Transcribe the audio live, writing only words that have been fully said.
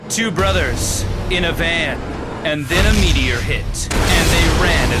Two brothers in a van, and then a meteor hit, and they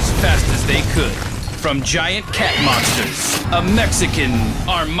ran as fast as they could. From giant cat monsters, a Mexican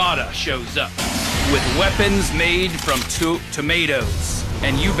armada shows up with weapons made from tomatoes.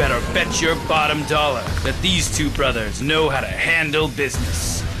 And you better bet your bottom dollar that these two brothers know how to handle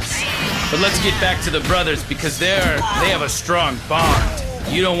business. But let's get back to the brothers because they have a strong bond.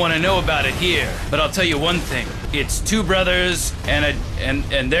 You don't want to know about it here, but I'll tell you one thing. It's two brothers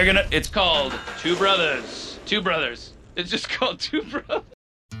and they're gonna, it's called Two Brothers. Two Brothers. It's just called Two Brothers.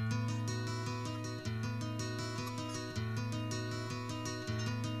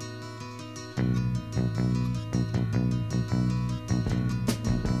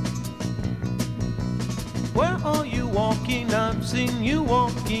 Where are you walking? I've seen you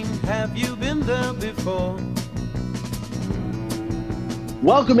walking. Have you been there before?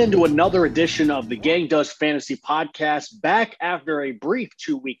 Welcome into another edition of the Gang Does Fantasy Podcast. Back after a brief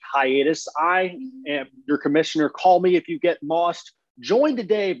 2-week hiatus. I am your commissioner. Call me if you get lost. Joined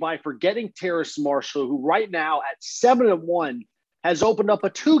today by Forgetting Terrace Marshall, who right now at 7-1 has opened up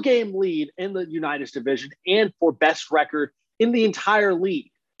a 2-game lead in the Unitas division and for best record in the entire league.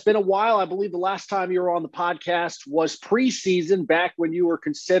 It's been a while. I believe the last time you were on the podcast was preseason, back when you were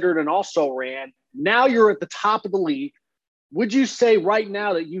considered and also ran. Now you're at the top of the league. Would you say right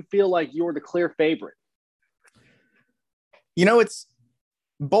now that you feel like you're the clear favorite? You know, it's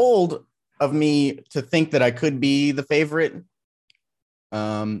bold of me to think that I could be the favorite.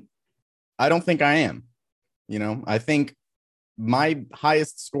 I don't think I am. You know, I think my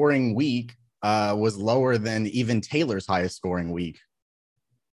highest scoring week was lower than even Taylor's highest scoring week.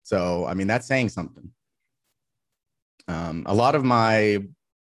 So, I mean, that's saying something. A lot of my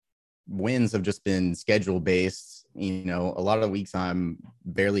wins have just been schedule based. You know, a lot of the weeks I'm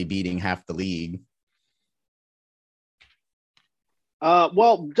barely beating half the league.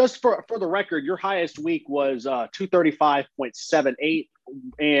 Well, just for the record, your highest week was 235.78,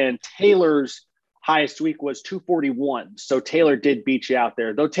 and Taylor's highest week was 241. So Taylor did beat you out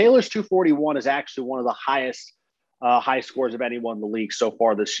there, though Taylor's 241 is actually one of the highest high scores of anyone in the league so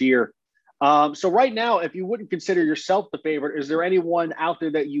far this year. So right now, if you wouldn't consider yourself the favorite, is there anyone out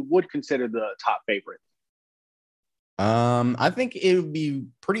there that you would consider the top favorite? I think it would be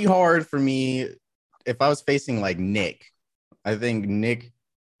pretty hard for me if I was facing like Nick. I think Nick,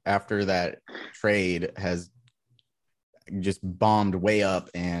 after that trade, has just bombed way up,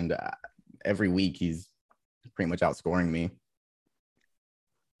 and every week he's pretty much outscoring me.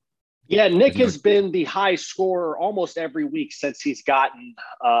 Yeah, Nick has been the high scorer almost every week since he's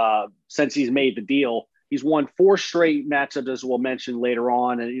made the deal. He's won 4 straight matchups, as we'll mention later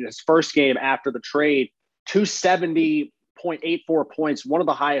on. And in his first game after the trade, 270.84 points, one of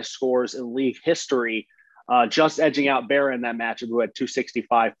the highest scores in league history, just edging out Barra in that matchup, who had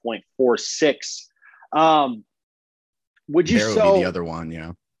 265.46. Would you Barra would be the other one,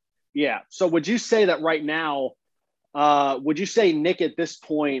 yeah. Yeah. So would you say that right now, would you say Nick at this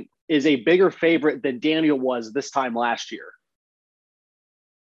point is a bigger favorite than Daniel was this time last year?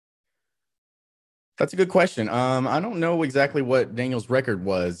 That's a good question. I don't know exactly what Daniel's record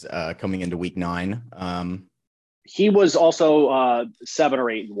was coming into week 9. He was also 7 or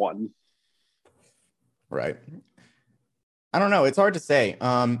 8-1. Right. I don't know. It's hard to say.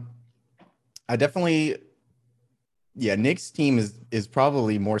 I definitely, Nick's team is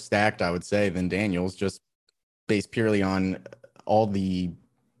probably more stacked, I would say, than Daniel's, just based purely on all the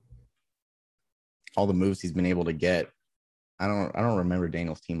moves he's been able to get. I don't remember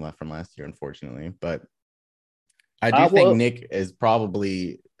Daniel's team left from last year, unfortunately, but I do think Nick is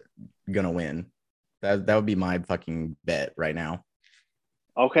probably gonna win. That would be my fucking bet right now.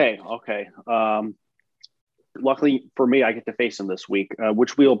 Okay. Luckily for me, I get to face him this week,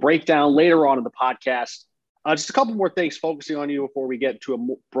 which we'll break down later on in the podcast. Just a couple more things focusing on you before we get to a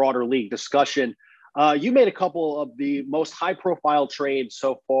broader league discussion. You made a couple of the most high-profile trades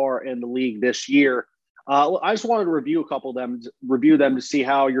so far in the league this year. I just wanted to review a couple of them, to see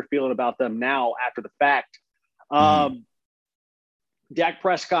how you're feeling about them now after the fact. Dak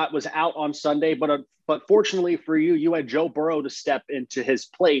Prescott was out on Sunday, but fortunately for you, you had Joe Burrow to step into his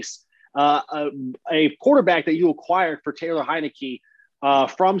place. A quarterback that you acquired for Taylor Heinicke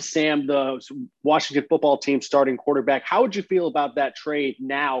from Sam, the Washington football team starting quarterback. How would you feel about that trade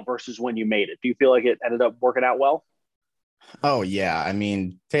now versus when you made it? Do you feel like it ended up working out well? Oh, yeah. I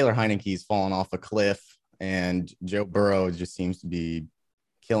mean, Taylor Heinicke's fallen off a cliff, and Joe Burrow just seems to be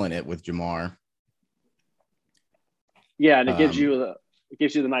killing it with Jamar. Yeah, and it gives you the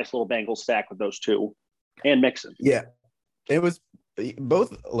nice little Bengals stack with those two and Mixon. Yeah, it was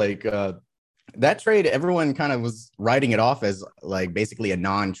both like That trade, everyone kind of was writing it off as like basically a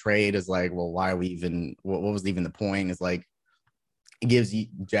non-trade. Is like, well, why are we even? What was even the point? Is like it gives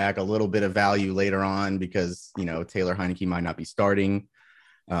Jack a little bit of value later on because Taylor Heineke might not be starting.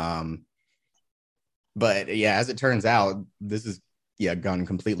 But yeah, as it turns out, this is gone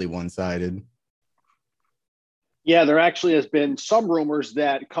completely one-sided. Yeah, there actually has been some rumors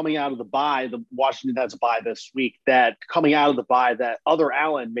that coming out of the bye, the Washington has a bye this week, that coming out of the bye, that other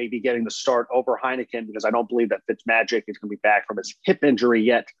Allen may be getting the start over Heineken because I don't believe that Fitzmagic is going to be back from his hip injury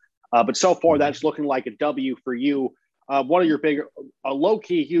yet. But so far, that's looking like a W for you. One of your a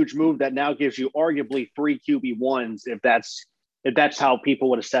low-key huge move that now gives you arguably 3 QB1s if that's how people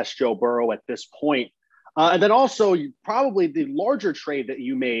would assess Joe Burrow at this point. And then also probably the larger trade that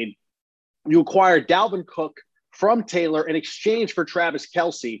you made, you acquired Dalvin Cook from Taylor in exchange for Travis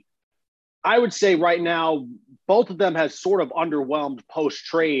Kelce. I would say right now, both of them has sort of underwhelmed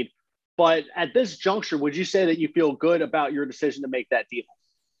post-trade. But at this juncture, would you say that you feel good about your decision to make that deal?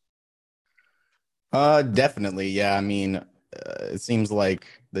 Definitely. Yeah. I mean, it seems like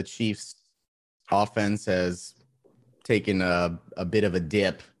the Chiefs offense has taken a bit of a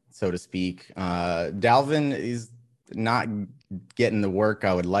dip, so to speak. Dalvin is not getting the work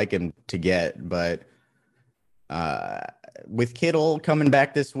I would like him to get, but with Kittle coming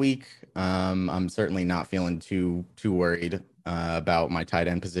back this week, I'm certainly not feeling too worried about my tight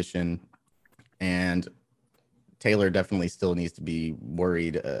end position, and Taylor definitely still needs to be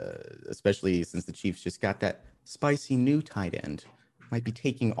worried, especially since the Chiefs just got that spicy new tight end. Might be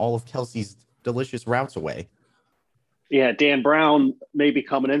taking all of Kelce's delicious routes away. Yeah, Dan Brown may be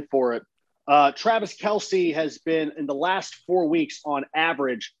coming in for it. Travis Kelce has been, in the last 4 weeks on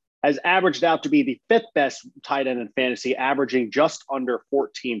average, has averaged out to be the 5th best tight end in fantasy, averaging just under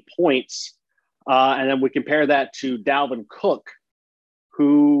 14 points. And then we compare that to Dalvin Cook,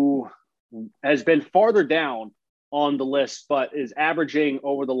 who has been farther down on the list, but is averaging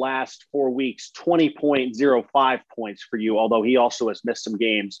over the last 4 weeks 20.05 points for you, although he also has missed some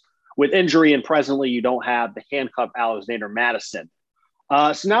games with injury, and presently you don't have the handcuffed Alexander Mattison.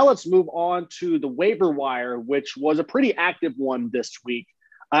 So now let's move on to the waiver wire, which was a pretty active one this week.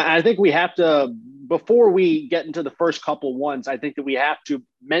 I think we have to, before we get into the first couple ones, I think that we have to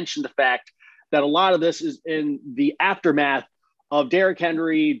mention the fact that a lot of this is in the aftermath of Derrick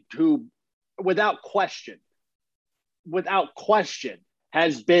Henry, who without question,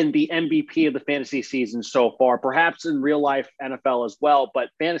 has been the MVP of the fantasy season so far, perhaps in real life NFL as well. But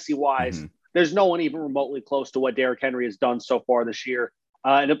fantasy wise, there's no one even remotely close to what Derrick Henry has done so far this year.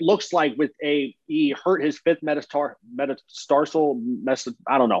 And it looks like he hurt his 5th metatarsal.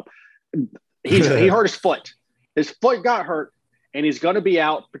 I don't know. He hurt his foot. His foot got hurt, and he's going to be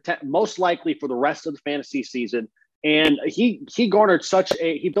out most likely for the rest of the fantasy season. And he built up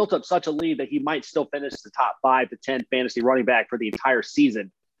such a lead that he might still finish the top 5 to 10 fantasy running back for the entire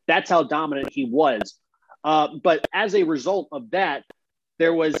season. That's how dominant he was. But as a result of that,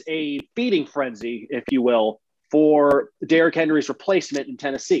 there was a feeding frenzy, if you will, for Derrick Henry's replacement in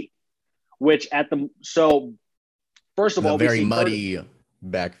Tennessee, first of all, very muddy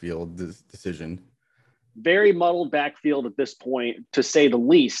backfield decision. Very muddled backfield at this point, to say the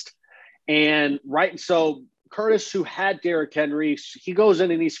least. And so Curtis, who had Derrick Henry, he goes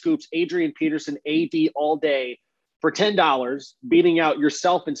in and he scoops Adrian Peterson, AD all day for $10, beating out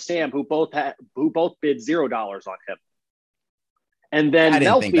yourself and Sam, who both bid $0 on him. And then I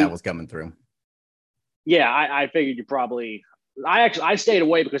didn't think that was coming through. Yeah, I figured you probably. I stayed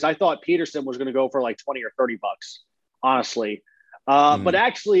away because I thought Peterson was going to go for like $20 or $30, honestly. But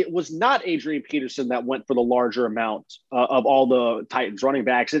actually, it was not Adrian Peterson that went for the larger amount of all the Titans running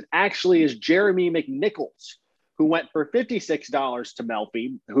backs. It actually is Jeremy McNichols, who went for $56 to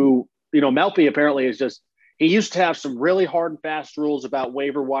Melfi, who, Melfi apparently is he used to have some really hard and fast rules about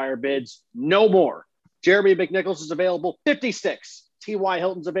waiver wire bids. No more. Jeremy McNichols is available, 56. T.Y.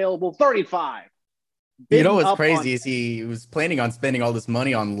 Hilton's available, 35. What's crazy is he was planning on spending all this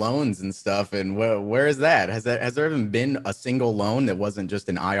money on loans and stuff. And where is that? Has there even been a single loan that wasn't just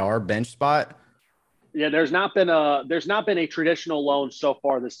an IR bench spot? Yeah, there's not been a traditional loan so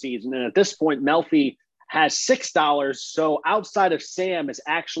far this season. And at this point, Melfi has $6. So outside of Sam is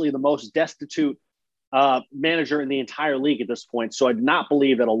actually the most destitute manager in the entire league at this point. So I do not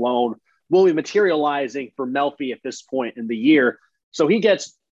believe that a loan will be materializing for Melfi at this point in the year. So he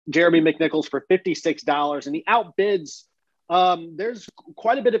gets Jeremy McNichols for $56, and he outbids. There's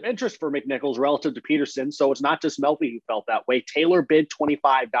quite a bit of interest for McNichols relative to Peterson, so it's not just Melfi who felt that way. Taylor bid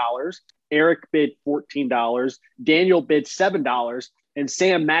 $25, Eric bid $14, Daniel bid $7, and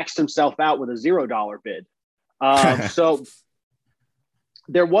Sam maxed himself out with a $0 bid. So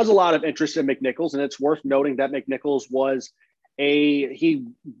there was a lot of interest in McNichols, and it's worth noting that McNichols was he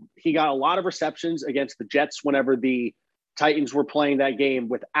got a lot of receptions against the Jets whenever the Titans were playing that game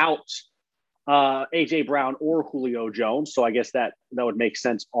without AJ Brown or Julio Jones. So I guess that would make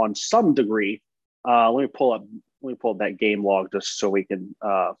sense on some degree. Let me pull up that game log just so we can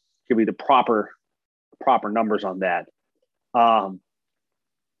give you the proper numbers on that. I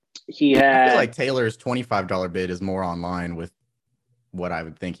feel like Taylor's $25 bid is more online with what I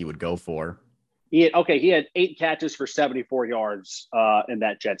would think he would go for. He had 8 catches for 74 yards in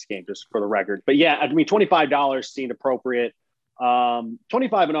that Jets game, just for the record. But yeah, I mean, $25 seemed appropriate. 25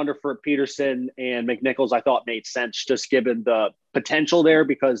 and under for Peterson and McNichols, I thought made sense, just given the potential there,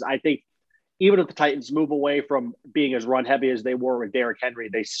 because I think even if the Titans move away from being as run heavy as they were with Derrick Henry,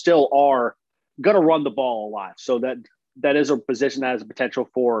 they still are going to run the ball a lot. So that is a position that has a potential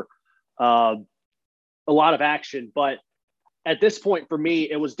for a lot of action. But at this point, for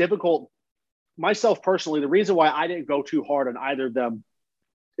me, it was difficult. Myself personally, the reason why I didn't go too hard on either of them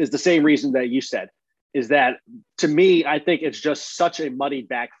is the same reason that you said, is that to me, I think it's just such a muddy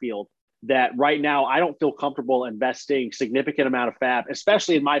backfield that right now I don't feel comfortable investing significant amount of fab,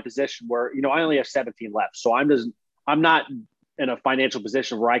 especially in my position where, I only have 17 left. So I'm not in a financial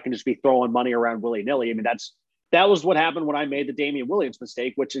position where I can just be throwing money around willy-nilly. I mean, that was what happened when I made the Damian Williams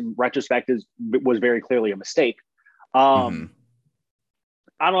mistake, which in retrospect was very clearly a mistake.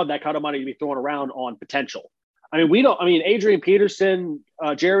 I don't have that kind of money to be throwing around on potential. I mean, Adrian Peterson,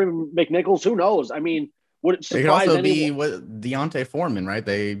 Jeremy McNichols, who knows? I mean, would it surprise anyone? It could also be Deontay Foreman, right?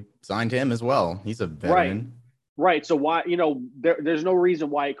 They signed him as well. He's a veteran. Right. So why, there's no reason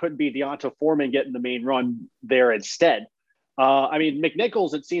why it couldn't be Deontay Foreman getting the main run there instead. I mean,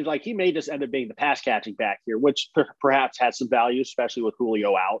 McNichols, it seems like he may just end up being the pass catching back here, which perhaps has some value, especially with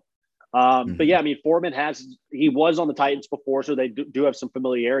Julio out. But yeah, I mean, Foreman he was on the Titans before, so they do have some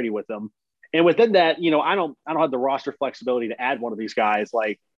familiarity with them. And within that, I don't have the roster flexibility to add one of these guys.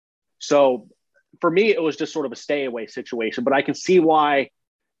 So for me, it was just sort of a stay away situation, but I can see why,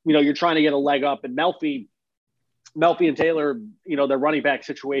 you're trying to get a leg up. And Melfi and Taylor, their running back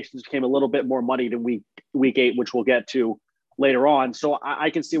situations became a little bit more money than week 8, which we'll get to later on. So I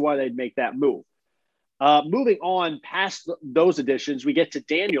can see why they'd make that move. Moving on past those additions, we get to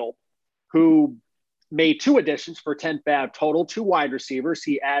Daniel, who made 2 additions for 10 fab total, 2 wide receivers.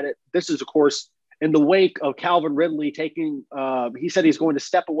 He added, this is of course in the wake of Calvin Ridley taking, he said he's going to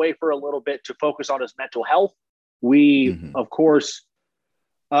step away for a little bit to focus on his mental health. We, of course,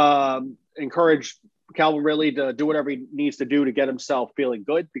 encourage Calvin Ridley to do whatever he needs to do to get himself feeling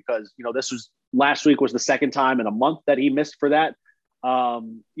good, because, last week was the second time in a month that he missed for that.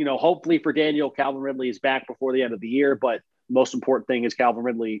 Hopefully for Daniel, Calvin Ridley is back before the end of the year, but most important thing is Calvin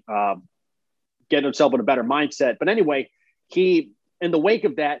Ridley getting himself in a better mindset. But anyway, in the wake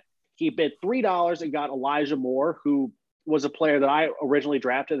of that, he bid $3 and got Elijah Moore, who was a player that I originally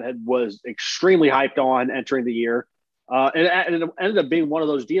drafted and was extremely hyped on entering the year. And it ended up being one of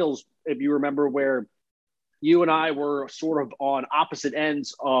those deals, if you remember, where you and I were sort of on opposite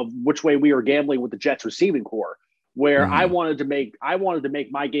ends of which way we were gambling with the Jets receiving core, where I wanted to make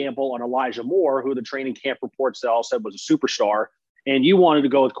my gamble on Elijah Moore, who the training camp reports all said was a superstar. And you wanted to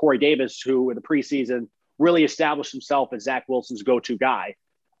go with Corey Davis, who in the preseason really established himself as Zach Wilson's go-to guy.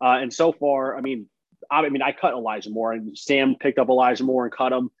 And so far, I cut Elijah Moore, and Sam picked up Elijah Moore and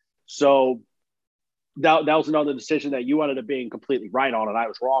cut him. So that was another decision that you ended up being completely right on, and I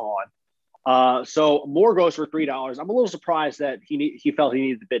was wrong on. So Moore goes for $3. I'm a little surprised that he felt he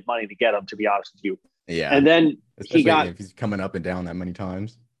needed to bid money to get him, to be honest with you. Yeah. And then especially if he's coming up and down that many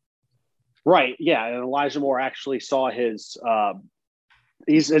times. Right. Yeah. And Elijah Moore actually saw his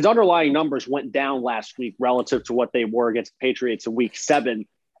underlying numbers went down last week relative to what they were against the Patriots in week 7.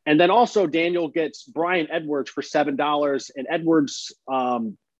 And then also Daniel gets Brian Edwards for $7. And Edwards,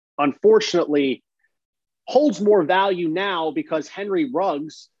 unfortunately, holds more value now because Henry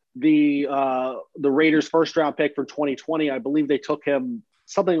Ruggs, the Raiders' first round pick for 2020, I believe they took him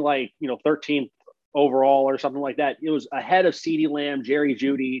something like 13th overall or something like that. It was ahead of CeeDee Lamb, Jerry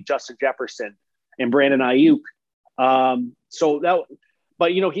Jeudy, Justin Jefferson, and Brandon Ayuk.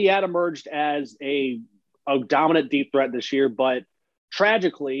 But he had emerged as a dominant deep threat this year. But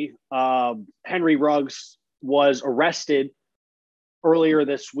tragically, Henry Ruggs was arrested earlier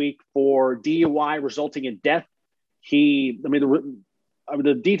this week for DUI resulting in death. The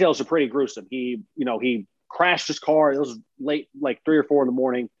details are pretty gruesome. He crashed his car. It was late, like 3 or 4 in the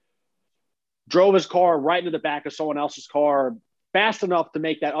morning. Drove his car right into the back of someone else's car fast enough to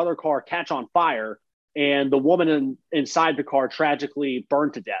make that other car catch on fire. And the woman inside the car tragically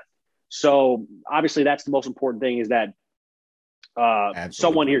burned to death. So obviously that's the most important thing, is that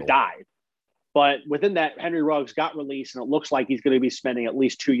someone here brutal. died. But within that, Henry Ruggs got released, and it looks like he's going to be spending at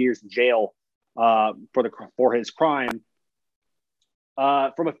least 2 years in jail for his crime.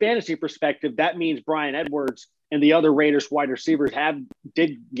 From a fantasy perspective, that means Bryan Edwards and the other Raiders wide receivers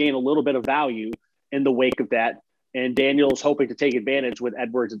did gain a little bit of value in the wake of that. And Daniel's hoping to take advantage with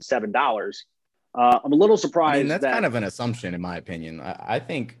Edwards at $7. I'm a little surprised. I mean, that's kind of an assumption, in my opinion. I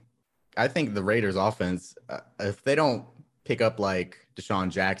think the Raiders offense, if they don't pick up like Deshaun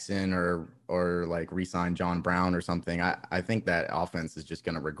Jackson or like re-sign John Brown or something, I think that offense is just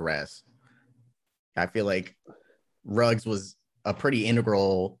going to regress. I feel like Ruggs was a pretty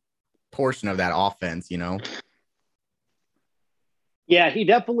integral portion of that offense, you know? Yeah, he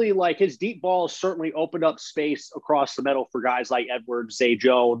definitely, like, his deep balls certainly opened up space across the middle for guys like Edwards, Zay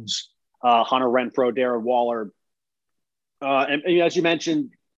Jones, Hunter Renfrow, Darren Waller. And as you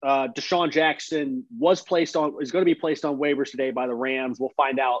mentioned, Deshaun Jackson is going to be placed on waivers today by the Rams. We'll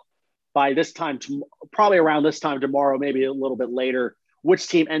find out by this time, probably around this time tomorrow, maybe a little bit later, which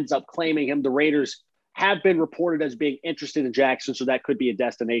team ends up claiming him. The Raiders have been reported as being interested in Jackson, so that could be a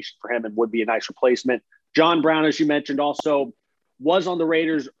destination for him and would be a nice replacement. John Brown, as you mentioned, also was on the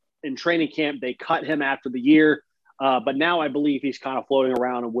Raiders in training camp. They cut him after the year, but now I believe he's kind of floating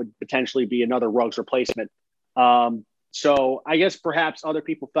around and would potentially be another Ruggs replacement. So I guess perhaps other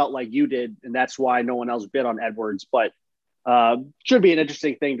people felt like you did, and that's why no one else bid on Edwards, but should be an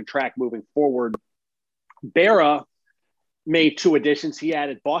interesting thing to track moving forward. Berra made 2 additions. He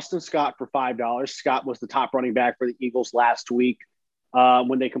added Boston Scott for $5. Scott was the top running back for the Eagles last week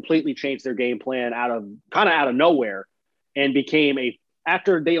when they completely changed their game plan out of nowhere and became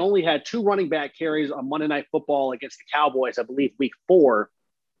after they only had 2 running back carries on Monday Night Football against the Cowboys, I believe week 4,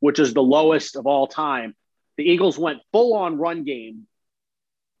 which is the lowest of all time. The Eagles went full on run game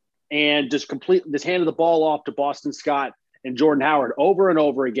and just handed the ball off to Boston Scott and Jordan Howard over and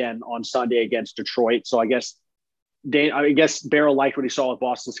over again on Sunday against Detroit. So I guess Barrow liked what he saw with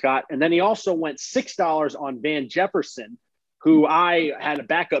Boston Scott. And then he also went $6 on Van Jefferson, who I had a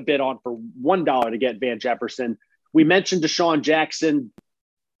backup bid on for $1 to get Van Jefferson. We mentioned Deshaun Jackson.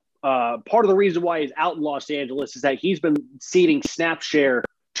 Part of the reason why he's out in Los Angeles is that he's been ceding snap share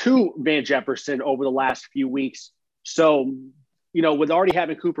to Van Jefferson over the last few weeks. So, with already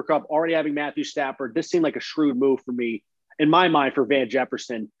having Cooper Kupp, already having Matthew Stafford, this seemed like a shrewd move for me, in my mind, for Van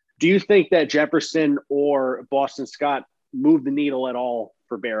Jefferson. Do you think that Jefferson or Boston Scott moved the needle at all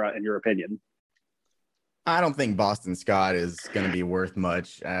for Berra, in your opinion? I don't think Boston Scott is going to be worth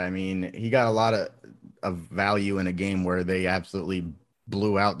much. I mean, he got a lot of value in a game where they absolutely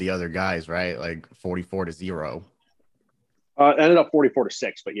blew out the other guys, right? Like 44-0. Ended up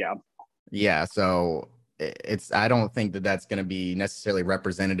 44-6, but yeah. Yeah, so I don't think that that's going to be necessarily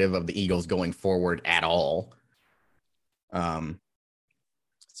representative of the Eagles going forward at all. So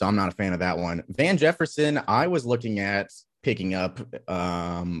I'm not a fan of that one. Van Jefferson, I was looking at picking up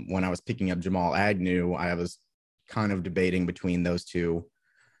when I was picking up Jamal Agnew. I was kind of debating between those two.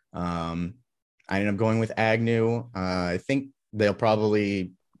 I ended up going with Agnew. I think they'll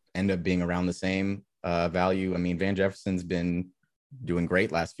probably end up being around the same value. I mean, Van Jefferson's been doing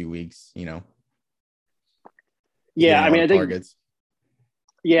great last few weeks, Yeah, I mean, I think targets.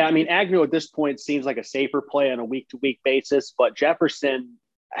 Yeah, I mean, Agnew at this point seems like a safer play on a week-to-week basis, but Jefferson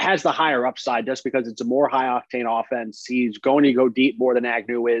has the higher upside just because it's a more high-octane offense. He's going to go deep more than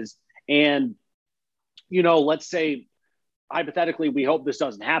Agnew is. And, let's say, hypothetically, we hope this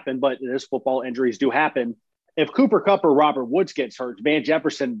doesn't happen, but this football injuries do happen. If Cooper Kupp or Robert Woods gets hurt, Van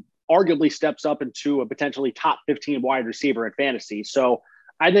Jefferson arguably steps up into a potentially top 15 wide receiver in fantasy. So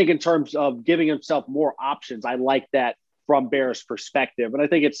I think in terms of giving himself more options, I like that from Bears' perspective. And I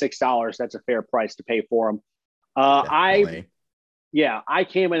think at $6, that's a fair price to pay for him. I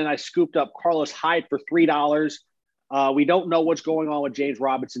came in and I scooped up Carlos Hyde for $3. We don't know what's going on with James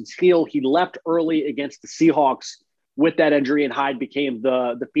Robinson's heel. He left early against the Seahawks with that injury, and Hyde became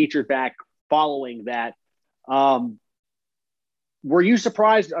the featured back following that. Were you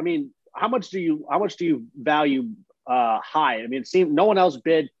surprised? I mean, how much do you value Hyde? I mean, it seemed no one else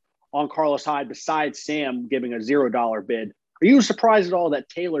bid on Carlos Hyde besides Sam giving a $0 bid. Are you surprised at all that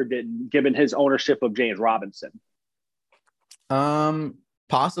Taylor didn't, given his ownership of James Robinson?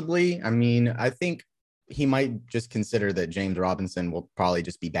 Possibly. I mean, I think he might just consider that James Robinson will probably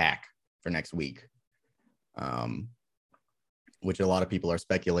just be back for next week. Which a lot of people are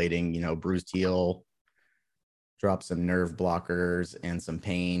speculating, bruised heel, drop some nerve blockers and some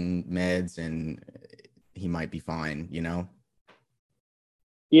pain meds, and he might be fine,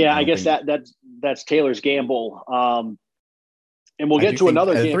 Yeah, I guess that's Taylor's gamble. And we'll get to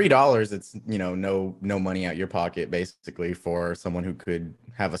another game. $3, it's, no money out your pocket, basically, for someone who could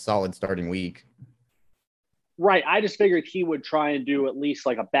have a solid starting week. Right. I just figured he would try and do at least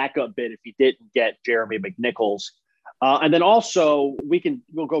like a backup bid if he didn't get Jeremy McNichols. And then also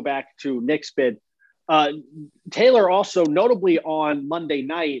we'll go back to Nick's bid. Taylor also notably on Monday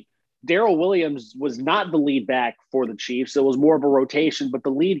night, Darrell Williams was not the lead back for the Chiefs. It was more of a rotation, but the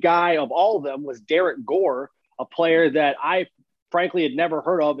lead guy of all of them was Derek Gore, a player that I frankly had never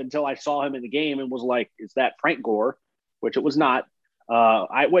heard of until I saw him in the game and was like, is that Frank Gore? Which it was not.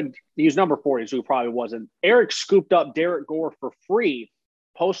 He's number 40, so he probably wasn't. Eric scooped up Derek Gore for free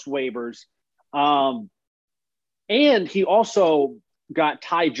post waivers. And he also got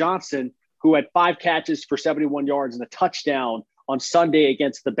Ty Johnson, who had 5 catches for 71 yards and a touchdown on Sunday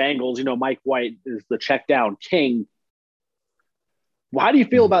against the Bengals. Mike White is the check down king. How do you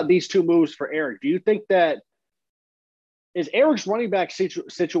feel about these two moves for Eric? Do you think that is Eric's running back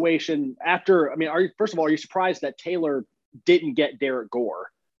situation after, first of all, are you surprised that Taylor didn't get Derek Gore?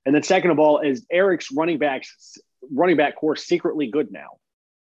 And then second of all, is Eric's running back core secretly good now?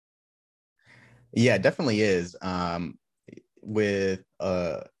 Yeah, it definitely is. With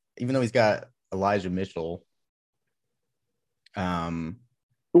even though he's got Elijah Mitchell, who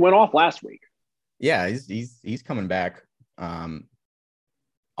went off last week. Yeah, he's coming back. Austin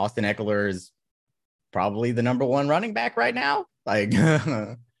Eckler is probably the number 1 running back right now. Like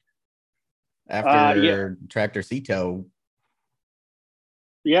after Tractor Cito.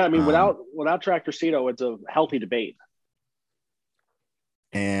 Yeah, without Tractor Cito, it's a healthy debate.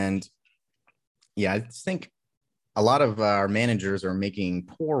 And yeah, I just think a lot of our managers are making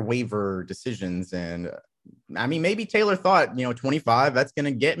poor waiver decisions. And maybe Taylor thought, 25, that's going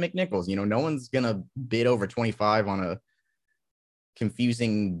to get McNichols. No one's going to bid over 25 on a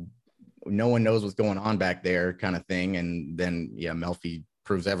confusing, no one knows what's going on back there kind of thing. And then, Melfi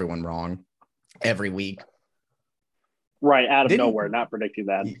proves everyone wrong every week. Right, out of nowhere, not predicting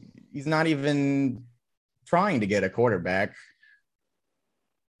that. He's not even trying to get a quarterback.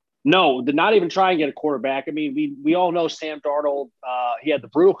 No, not even trying to get a quarterback. We all know Sam Darnold. He had the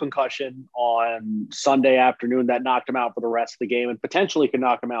brutal concussion on Sunday afternoon that knocked him out for the rest of the game and potentially could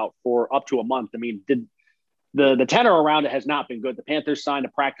knock him out for up to a month. The tenor around it has not been good. The Panthers signed a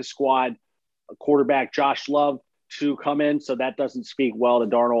practice squad quarterback, Josh Love, to come in, so that doesn't speak well to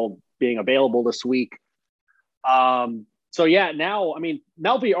Darnold being available this week. So yeah, now,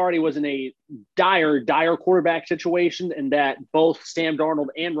 Melfi already was in a dire quarterback situation in that both Sam Darnold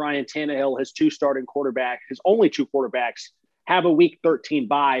and Ryan Tannehill, his only two quarterbacks, have a week 13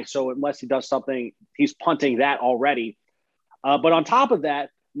 bye. So unless he does something, he's punting that already. But on top of that,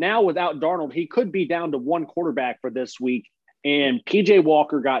 now without Darnold, he could be down to 1 quarterback for this week. And PJ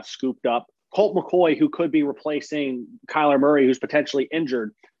Walker got scooped up. Colt McCoy, who could be replacing Kyler Murray, who's potentially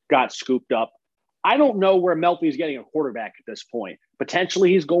injured, got scooped up. I don't know where Melfi is getting a quarterback at this point.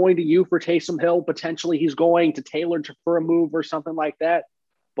 Potentially he's going to you for Taysom Hill. Potentially he's going to Taylor for a move or something like that.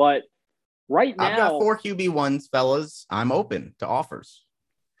 But right now, I've got 4 QB1s, fellas. I'm open to offers.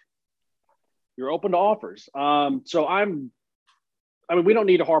 You're open to offers. We don't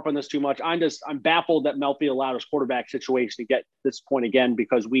need to harp on this too much. I'm baffled that Melfi allowed his quarterback situation to get this point again,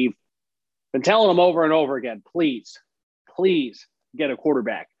 because we've been telling him over and over again, please get a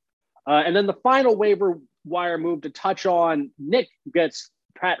quarterback. And then the final waiver wire move to touch on, Nick gets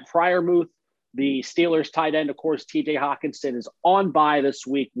Pat Freiermuth, the Steelers tight end. Of course, TJ Hawkinson is on bye this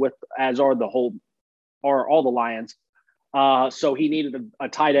week, as are all the Lions. So he needed a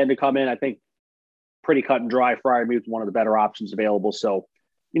tight end to come in. I think pretty cut and dry. Freiermuth, one of the better options available. So,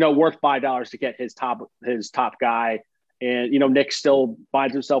 worth $5 to get his top guy. And, Nick still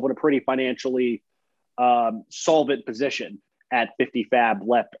finds himself in a pretty financially solvent position at 50 fab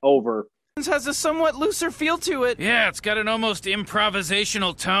left over. Has a somewhat looser feel to it. Yeah, it's got an almost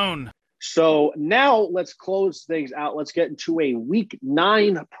improvisational tone. So now let's close things out. Let's get into a week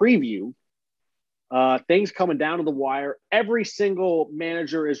 9 preview. Things coming down to the wire. Every single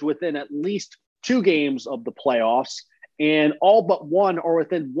manager is within at least 2 games of the playoffs, and all but one are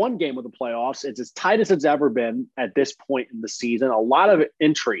within 1 game of the playoffs. It's as tight as it's ever been at this point in the season. A lot of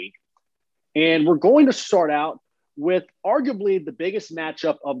intrigue. And we're going to start out with arguably the biggest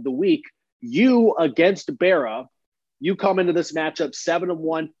matchup of the week, you against Bera. You come into this matchup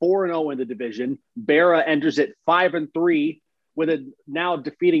 7-1, 4-0 in the division. Bera enters it 5-3, with it now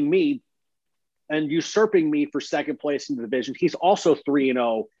defeating me and usurping me for second place in the division. He's also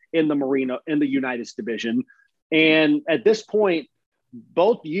 3-0 in the Unitas division. And at this point,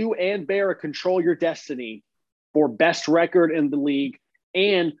 both you and Bera control your destiny for best record in the league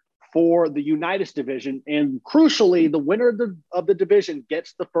and for the Unitas division. And crucially, the winner of the division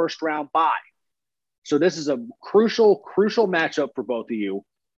gets the first round bye. So this is a crucial matchup for both of you.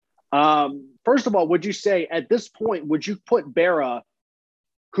 First of all, would you say at this point, would you put Berra,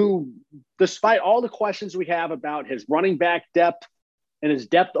 who, despite all the questions we have about his running back depth and his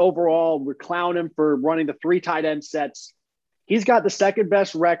depth overall, we're clowning him for running the 3 tight end sets. He's got the second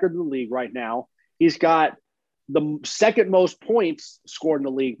best record in the league right now. He's got the second most points scored in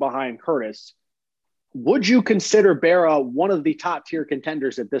the league behind Curtis. Would you consider Berra one of the top tier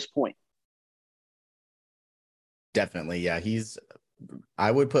contenders at this point? Definitely. Yeah.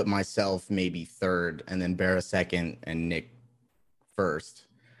 I would put myself maybe third and then Berra second and Nick first.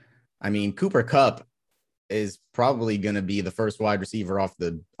 I mean, Cooper Kupp is probably going to be the first wide receiver off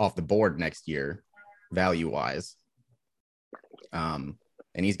the board next year, value wise. And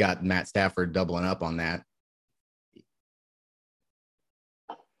he's got Matt Stafford doubling up on that.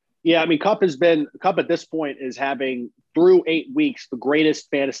 Yeah, I mean, Kupp at this point is having through 8 weeks the greatest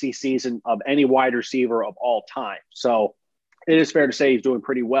fantasy season of any wide receiver of all time. So it is fair to say he's doing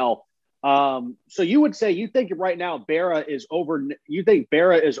pretty well. So you would say you think right now Berra is over. You think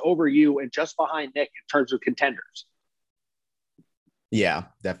Berra is over you and just behind Nick in terms of contenders? Yeah,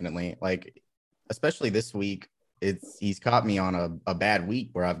 definitely. Like, especially this week, he's caught me on a bad week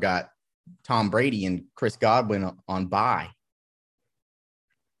where I've got Tom Brady and Chris Godwin on bye.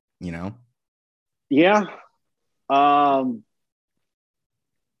 You know? Yeah. You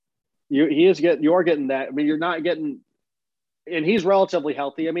are getting that. I mean, you're not getting, and he's relatively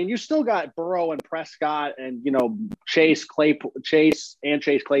healthy. I mean, you still got Burrow and Prescott and, Chase Claypool,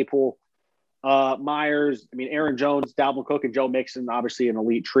 Myers. I mean, Aaron Jones, Dalvin Cook, and Joe Mixon, obviously an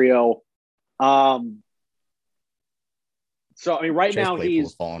elite trio. So, I mean, right Chase now Claypool's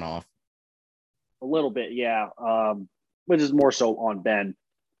he's falling off a little bit. Yeah. Which is more so on Ben.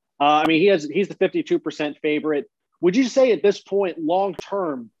 I mean, he's the 52% favorite. Would you say at this point, long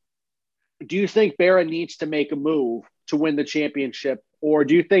term, do you think Berra needs to make a move to win the championship, or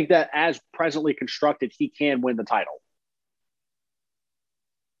do you think that as presently constructed, he can win the title?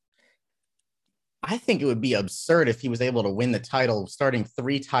 I think it would be absurd if he was able to win the title starting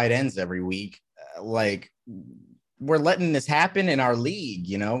 3 tight ends every week. Like, we're letting this happen in our league,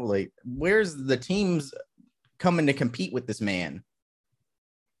 like, where's the teams coming to compete with this man?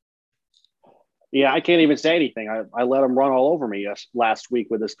 Yeah, I can't even say anything. I let him run all over me last week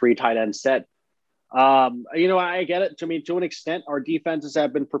with his 3 tight end set. I get it. To an extent, our defenses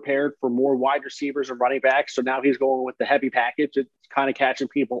have been prepared for more wide receivers and running backs. So now he's going with the heavy package. It's kind of catching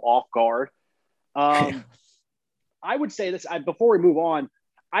people off guard. I would say this before we move on.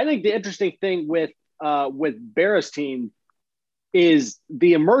 I think the interesting thing with Berra's team is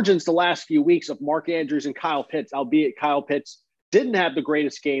the emergence the last few weeks of Mark Andrews and Kyle Pitts, albeit Kyle Pitts didn't have the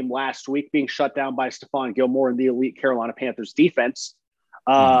greatest game last week, being shut down by Stephon Gilmore and the elite Carolina Panthers defense.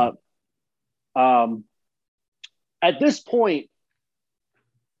 At this point,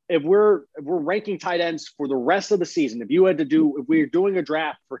 if we're ranking tight ends for the rest of the season, if we're doing a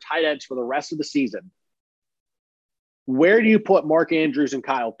draft for tight ends for the rest of the season, where do you put Mark Andrews and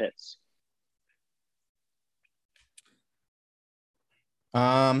Kyle Pitts?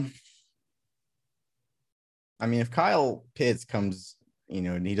 I mean, if Kyle Pitts comes,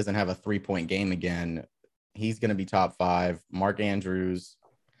 and he doesn't have a 3-point game again, he's going to be top 5. Mark Andrews,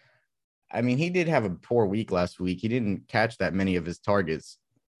 I mean, he did have a poor week last week. He didn't catch that many of his targets,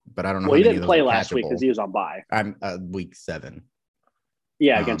 but I don't know. Well, he didn't play last week because he was on bye. I'm week 7.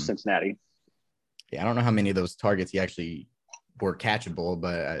 Yeah, against Cincinnati. Yeah, I don't know how many of those targets he actually were catchable,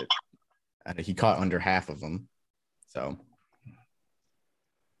 but he caught under half of them. So,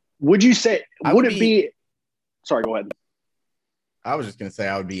 would you say? Would it be? Sorry, go ahead. I was just going to say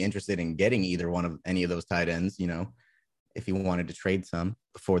I would be interested in getting any of those tight ends, if you wanted to trade some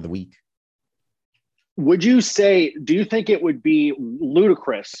before the week. Would you say, do you think it would be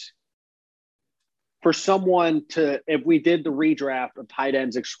ludicrous for someone to, if we did the redraft of tight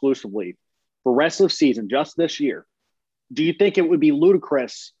ends exclusively for rest of the season, just this year, do you think it would be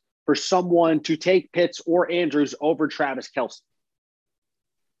ludicrous for someone to take Pitts or Andrews over Travis Kelce?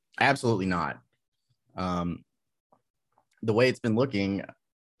 Absolutely not. The way it's been looking,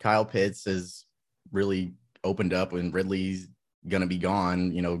 Kyle Pitts has really opened up when Ridley's going to be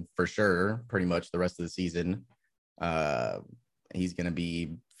gone, for sure, pretty much the rest of the season. He's going to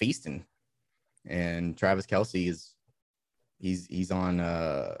be feasting. And Travis Kelce he's on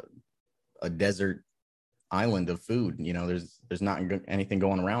a desert island of food. There's not anything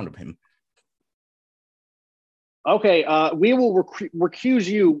going around him. Okay, we will recuse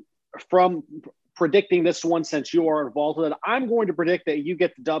you from predicting this one since you are involved with it. I'm going to predict that you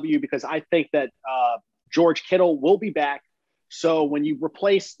get the W because I think that George Kittle will be back. So when you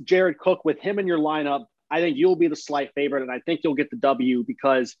replace Jared Cook with him in your lineup, I think you'll be the slight favorite, and I think you'll get the W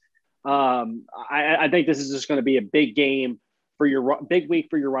because I think this is just going to be a big game for your big week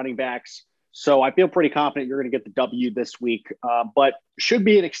for your running backs. So I feel pretty confident you're going to get the W this week, but should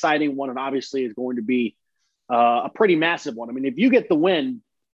be an exciting one, and obviously is going to be a pretty massive one. I mean, if you get the win,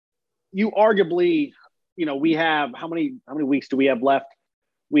 you arguably, we have how many weeks do we have left?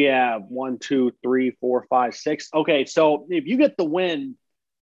 We have 1, 2, 3, 4, 5, 6. Okay, so if you get the win,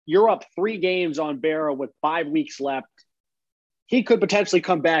 you're up 3 games on Barrow with 5 weeks left. He could potentially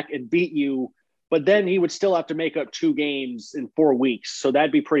come back and beat you, but then he would still have to make up 2 games in 4 weeks. So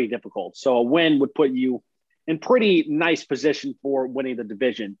that'd be pretty difficult. So a win would put you in pretty nice position for winning the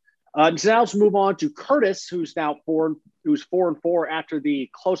division. So now let's move on to Curtis, who's 4-4 after the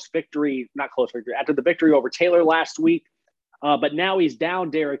after the victory over Taylor last week. But now he's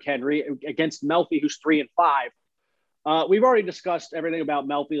down Derrick Henry against Melfi, who's 3-5. We've already discussed everything about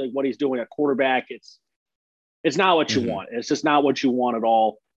Melfi, like what he's doing at quarterback. It's not what you want. It's just not what you want at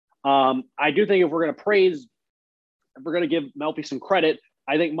all. I do think if we're going to give Melfi some credit,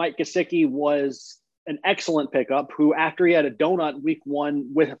 I think Mike Gesicki was an excellent pickup who, after he had a donut week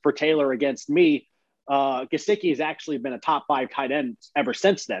 1 for Taylor against me, Gesicki has actually been a top 5 tight end ever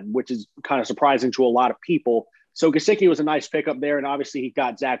since then, which is kind of surprising to a lot of people. So Gesicki was a nice pickup there, and obviously he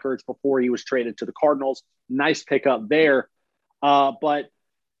got Zach Ertz before he was traded to the Cardinals. Nice pickup there. But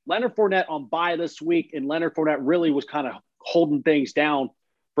Leonard Fournette on bye this week, and Leonard Fournette really was kind of holding things down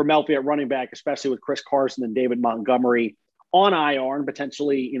for Melfi at running back, especially with Chris Carson and David Montgomery on IR and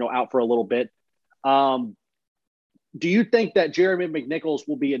potentially, out for a little bit. Do you think that Jeremy McNichols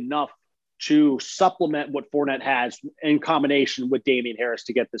will be enough to supplement what Fournette has in combination with Damian Harris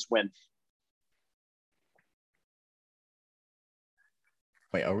to get this win?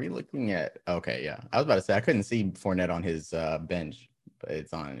 Wait, are we looking at? Okay, yeah. I was about to say I couldn't see Fournette on his bench, but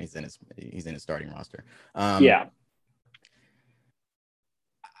it's on. He's in his starting roster. Yeah.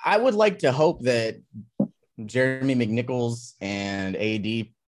 I would like to hope that Jeremy McNichols and AD.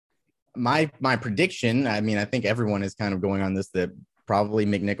 My prediction. I mean, I think everyone is kind of going on this that probably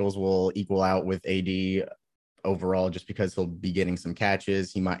McNichols will equal out with AD overall, just because he'll be getting some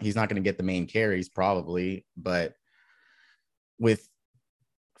catches. He's not going to get the main carries probably, but with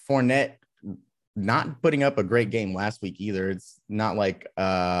Fournette not putting up a great game last week either. It's not like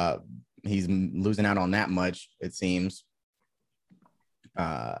he's losing out on that much, it seems.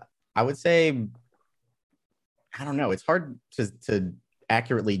 I would say, I don't know. It's hard to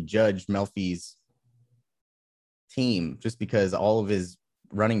accurately judge Melfi's team just because all of his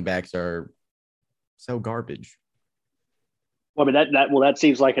running backs are so garbage. Well, I mean, that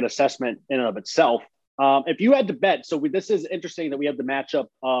seems like an assessment in and of itself. If you had to bet, this is interesting that we have the matchup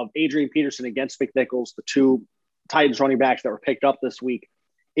of Adrian Peterson against McNichols, the 2 Titans running backs that were picked up this week.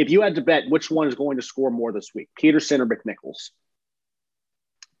 If you had to bet which one is going to score more this week, Peterson or McNichols?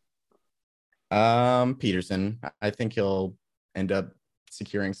 Peterson. I think he'll end up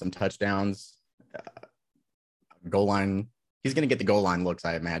securing some touchdowns. Goal line. He's going to get the goal line looks,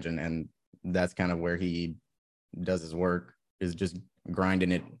 I imagine, and that's kind of where he does his work, is just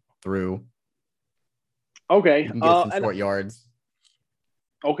grinding it through. Okay. You can get some short yards.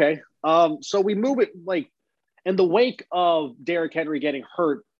 Okay. So we move it in the wake of Derrick Henry getting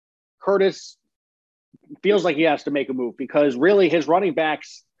hurt, Curtis feels like he has to make a move because really his running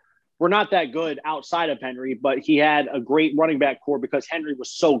backs were not that good outside of Henry, but he had a great running back core because Henry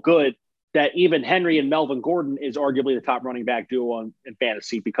was so good that even Henry and Melvin Gordon is arguably the top running back duo in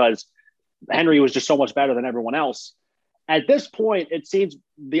fantasy because Henry was just so much better than everyone else. At this point, it seems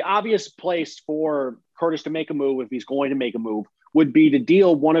the obvious place for Curtis to make a move, if he's going to make a move, would be to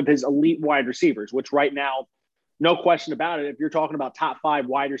deal one of his elite wide receivers, which right now, no question about it, if you're talking about top 5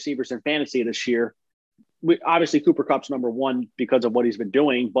 wide receivers in fantasy this year, obviously Cooper Kupp's number 1 because of what he's been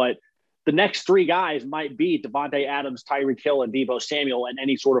doing, but the next 3 guys might be Devontae Adams, Tyreek Hill, and Deebo Samuel in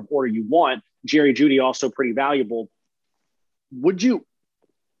any sort of order you want. Jerry Jeudy also pretty valuable.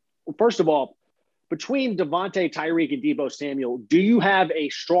 First of all, between Devontae, Tyreek, and Deebo Samuel, do you have a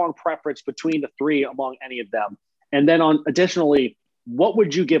strong preference between the 3 among any of them? And then additionally, what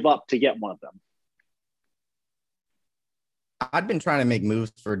would you give up to get one of them? I've been trying to make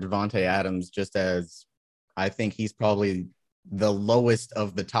moves for Devontae Adams just as I think he's probably the lowest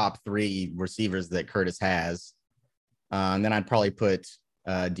of the top 3 receivers that Curtis has. And then I'd probably put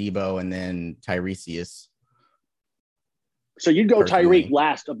Deebo and then Tiresias. So you'd go Tyreek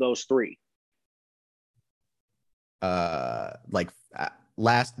last of those 3.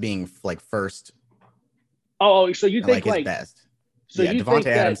 Last being like first So you and think like his best. so Yeah, you Devontae think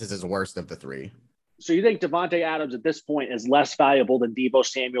Adams is his worst of the three. so you think Devontae Adams at this point is less valuable than Deebo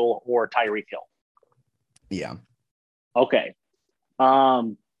Samuel or Tyreek Hill? Yeah. Okay.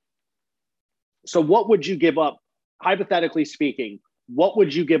 So what would you give up, hypothetically speaking? What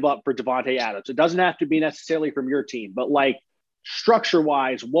would you give up for Devontae Adams? It doesn't have to be necessarily from your team, but like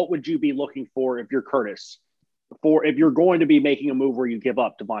structure-wise, what would you be looking for if you're Curtis? If you're going to be making a move where you give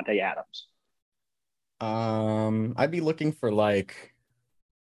up Devontae Adams? I'd be looking for like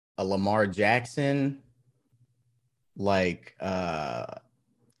a Lamar Jackson, like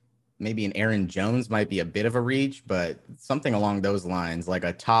maybe an Aaron Jones might be a bit of a reach, but something along those lines, like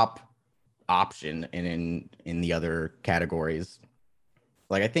a top option in the other categories.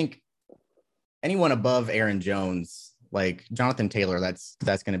 Like I think anyone above Aaron Jones, like Jonathan Taylor, that's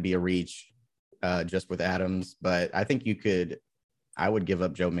going to be a reach just with Adams. But I think I would give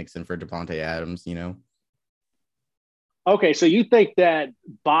up Joe Mixon for Devontae Adams, you know? Okay, so you think that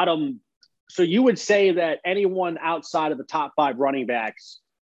so you would say that anyone outside of the top 5 running backs,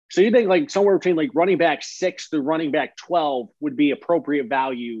 so you think like somewhere between like running back 6 through running back 12 would be appropriate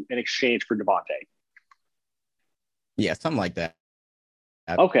value in exchange for Devontae? Yeah, something like that.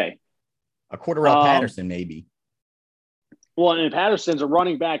 Okay. A Cordarrelle Patterson, maybe. Well, and Patterson's a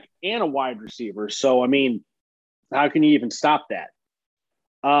running back and a wide receiver. So, I mean, how can you even stop that?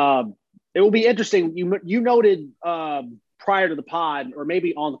 It will be interesting. You noted prior to the pod, or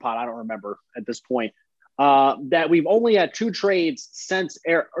maybe on the pod, I don't remember at this point, that we've only had 2 trades since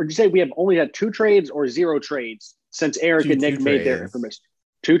Eric, or did you say we have only had 2 trades or 0 trades since Eric and Nick made their information?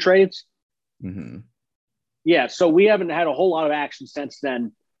 2 trades? Mm-hmm. Yeah, so we haven't had a whole lot of action since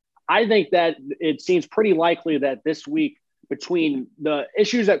then. I think that it seems pretty likely that this week, between the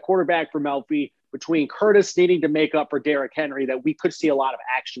issues at quarterback for Melfi, between Curtis needing to make up for Derrick Henry, that we could see a lot of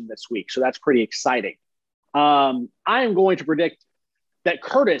action this week. So that's pretty exciting. I am going to predict that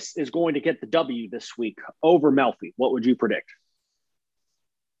Curtis is going to get the W this week over Melfi. What would you predict?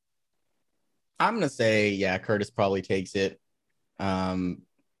 I'm going to say, yeah, Curtis probably takes it. Melfi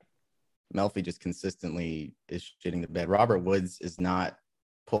just consistently is shitting the bed. Robert Woods is not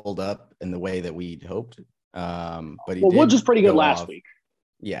pulled up in the way that we'd hoped. But Woods was pretty good last week.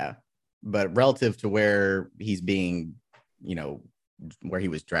 Yeah. But relative to where he's being, you know, where he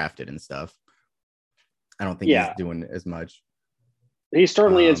was drafted and stuff, I don't think he's doing as much. He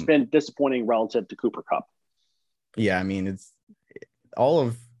certainly has been disappointing relative to Cooper Kupp. Yeah, I mean, it's all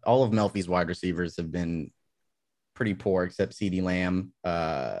of Melfi's wide receivers have been pretty poor, except CeeDee Lamb.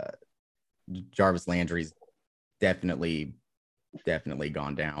 Jarvis Landry's definitely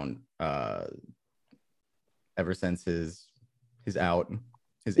gone down ever since his out.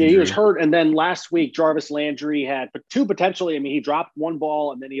 He was hurt, and then last week Jarvis Landry had 2 potentially. I mean, he dropped 1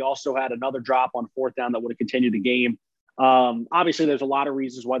 ball, and then he also had another drop on 4th down that would have continued the game. Obviously, there's a lot of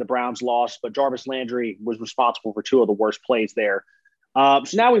reasons why the Browns lost, but Jarvis Landry was responsible for 2 of the worst plays there. So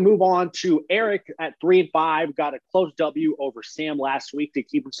now we move on to Eric at 3-5. Got a close W over Sam last week to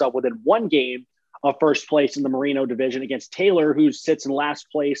keep himself within 1 game of first place in the Merino division against Taylor, who sits in last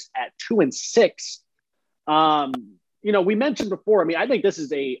place at 2-6. You know, we mentioned before, I mean, I think this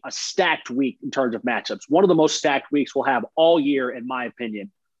is a stacked week in terms of matchups. One of the most stacked weeks we'll have all year, in my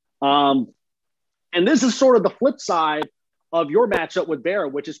opinion. And this is sort of the flip side of your matchup with Barra,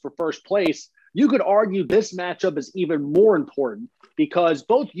 which is for first place. You could argue this matchup is even more important because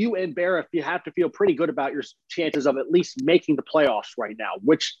both you and Barra, you have to feel pretty good about your chances of at least making the playoffs right now,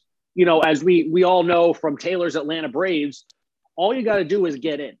 which, you know, as we all know from Taylor's Atlanta Braves, all you got to do is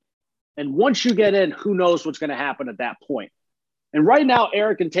get in. And once you get in, who knows what's going to happen at that point. And right now,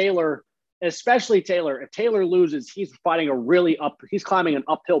 Eric and Taylor, especially Taylor, if Taylor loses, he's he's climbing an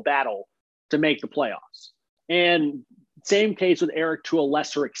uphill battle to make the playoffs. And same case with Eric to a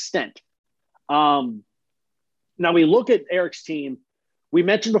lesser extent. Now we look at Eric's team. We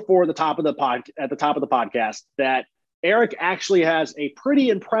mentioned before at the top of the podcast that Eric actually has a pretty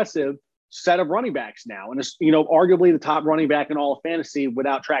impressive set of running backs now. And it's, you know, arguably the top running back in all of fantasy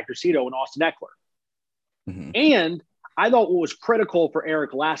without Tractor Cito and Austin Eckler. Mm-hmm. And I thought what was critical for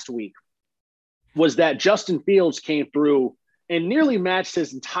Eric last week was that Justin Fields came through and nearly matched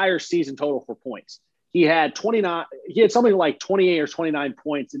his entire season total for points. He had something like 28 or 29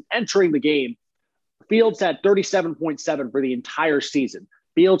 points, and entering the game, Fields had 37.7 for the entire season.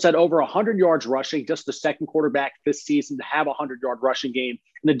 Fields had over 100 yards rushing, just the second quarterback this season to have a 100-yard rushing game,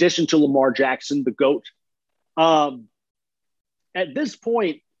 in addition to Lamar Jackson, the GOAT. At this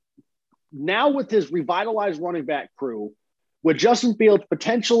point, now with his revitalized running back crew, with Justin Fields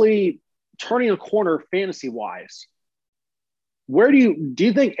potentially turning a corner fantasy-wise, where do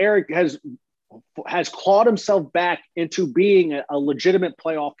you think Eric has has clawed himself back into being a legitimate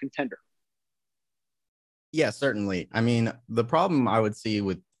playoff contender. Yeah, certainly. I mean, the problem I would see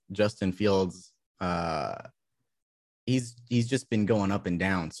with Justin Fields, he's just been going up and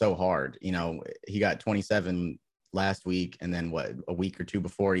down so hard. You know, he got 27 last week, and then a week or two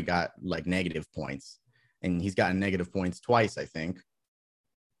before he got like negative points, and he's gotten negative points twice, I think,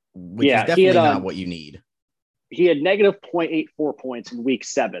 which is definitely not what you need. He had negative 0.84 points in week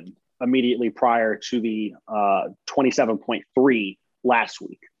 7, immediately prior to the 27.3 last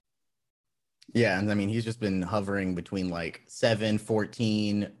week. Yeah, and I mean, he's just been hovering between like 7,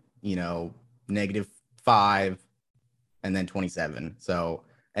 14, -5, and then 27. So,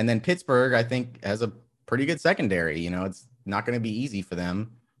 and then Pittsburgh, I think, has a pretty good secondary. It's not going to be easy for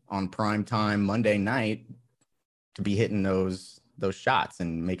them on prime time Monday night to be hitting those shots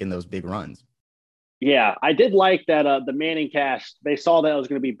and making those big runs. Yeah, I did like that the Manning cast, they saw that it was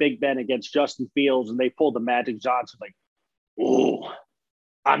going to be Big Ben against Justin Fields, and they pulled the Magic Johnson like, "Ooh,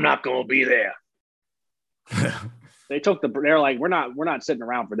 I'm not going to be there." They're like, we're not sitting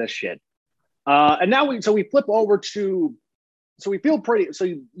around for this shit. And now we flip over to, so we feel pretty, so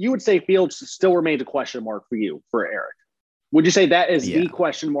you would say Fields still remains a question mark for you, for Eric. Would you say that is the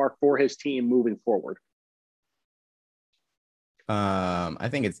question mark for his team moving forward? I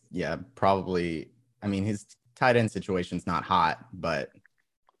think it's, probably. I mean, his tight end situation's not hot, but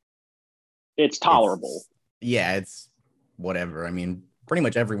it's tolerable. It's whatever. I mean, pretty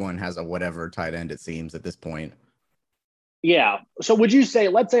much everyone has a whatever tight end, it seems, at this point. Yeah. So would you say,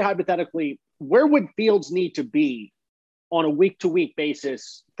 let's say hypothetically, where would Fields need to be on a week-to-week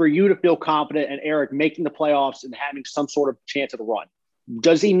basis for you to feel confident in Eric making the playoffs and having some sort of chance at a run?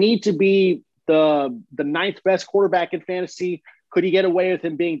 Does he need to be the 9th best quarterback in fantasy? Could he get away with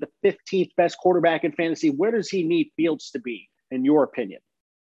him being the 15th best quarterback in fantasy? Where does he need Fields to be, in your opinion?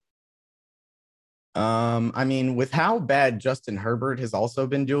 I mean, with how bad Justin Herbert has also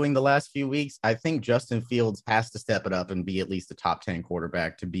been doing the last few weeks, I think Justin Fields has to step it up and be at least a top 10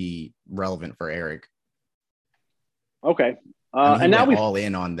 quarterback to be relevant for Eric. Okay. And now we're all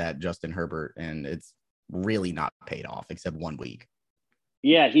in on that Justin Herbert, and it's really not paid off except 1 week.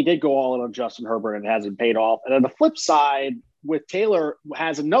 Yeah, he did go all in on Justin Herbert and it hasn't paid off. And on the flip side, with Taylor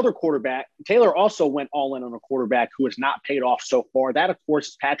has another quarterback. Taylor also went all in on a quarterback who has not paid off so far. That, of course,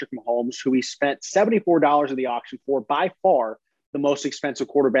 is Patrick Mahomes, who he spent $74 at the auction for, by far the most expensive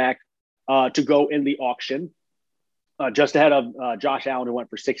quarterback to go in the auction, just ahead of Josh Allen, who went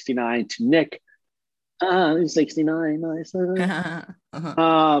for 69, to Nick. 69, nice.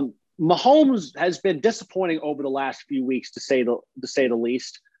 Mahomes has been disappointing over the last few weeks, to say the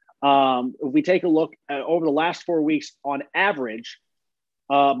least. If we take a look at over the last 4 weeks, on average,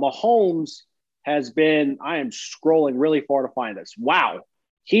 Mahomes has been, I am scrolling really far to find this. Wow.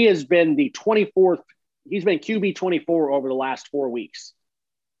 He has been the 24th. He's been QB 24 over the last 4 weeks.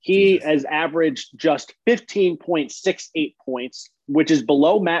 He has averaged just 15.68 points, which is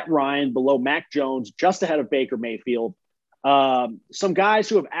below Matt Ryan, below Mac Jones, just ahead of Baker Mayfield. Some guys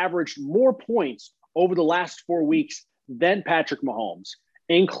who have averaged more points over the last 4 weeks than Patrick Mahomes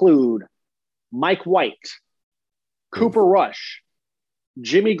include Mike White, Cooper Rush,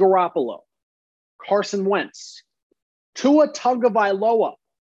 Jimmy Garoppolo, Carson Wentz, Tua Tagovailoa.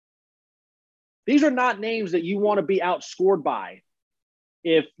 These are not names that you want to be outscored by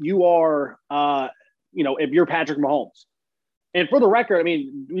if you are, if you're Patrick Mahomes. And for the record, I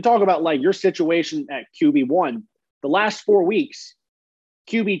mean, we talk about like your situation at QB1. The last 4 weeks,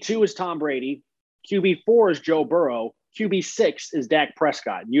 QB2 is Tom Brady, QB4 is Joe Burrow, QB6 is Dak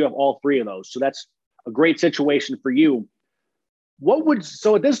Prescott. You have all three of those. So that's a great situation for you.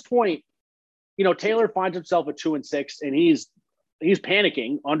 So at this point, Taylor finds himself at 2-6 and he's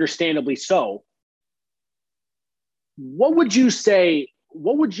panicking, understandably so. What would you say,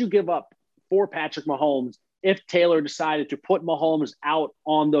 what would you give up for Patrick Mahomes if Taylor decided to put Mahomes out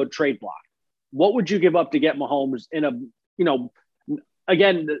on the trade block? What would you give up to get Mahomes in a,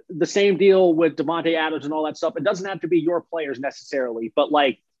 again, the same deal with Devontae Adams and all that stuff. It doesn't have to be your players necessarily, but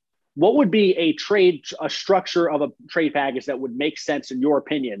like, what would be a structure of a trade package that would make sense, in your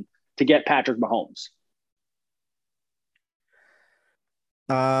opinion, to get Patrick Mahomes?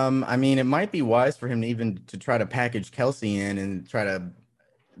 I mean, it might be wise for him to try to package Kelsey in and try to.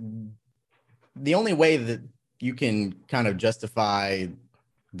 The only way that you can kind of justify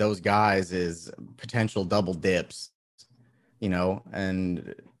those guys is potential double dips,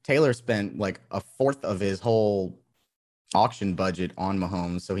 and Taylor spent like a fourth of his whole auction budget on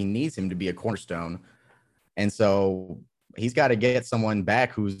Mahomes, so he needs him to be a cornerstone. And so he's got to get someone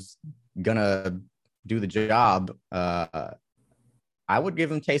back who's gonna do the job. I would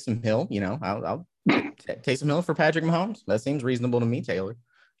give him Taysom Hill. You know, I'll Taysom Hill for Patrick Mahomes. That seems reasonable to me, Taylor.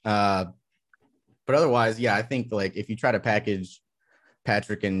 But otherwise, yeah, I think like if you try to package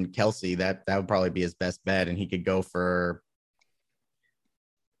Patrick and Kelsey, that would probably be his best bet, and he could go for,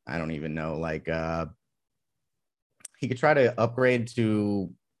 I don't even know, like he could try to upgrade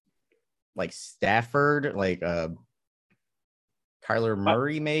to like Stafford, like Kyler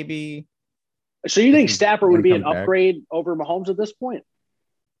Murray, maybe. So you think Stafford would be an upgrade over Mahomes at this point?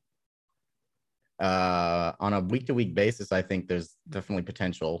 On a week-to-week basis, I think there's definitely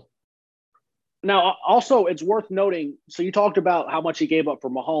potential. Now, also, it's worth noting, so you talked about how much he gave up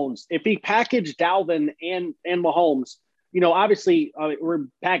for Mahomes. If he packaged Dalvin and Mahomes, you know, obviously, we're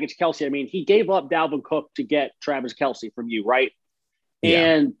packaged Kelsey. I mean, he gave up Dalvin Cook to get Travis Kelsey from you, right? Yeah.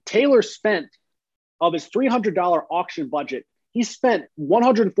 And Taylor spent, of his $300 auction budget, he spent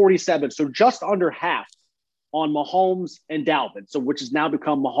 $147, so just under half, on Mahomes and Dalvin, so which has now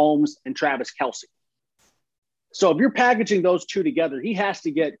become Mahomes and Travis Kelsey. So if you're packaging those two together, he has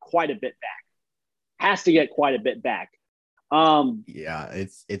to get quite a bit back. Yeah,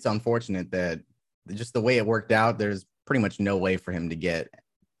 it's unfortunate that just the way it worked out, there's pretty much no way for him to get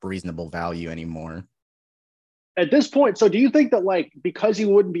reasonable value anymore. At this point, so do you think that, like, because he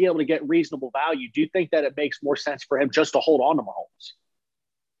wouldn't be able to get reasonable value, do you think that it makes more sense for him just to hold on to Mahomes?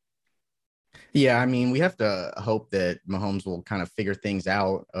 Yeah, I mean, we have to hope that Mahomes will kind of figure things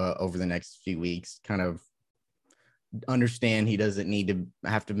out over the next few weeks, kind of understand he doesn't need to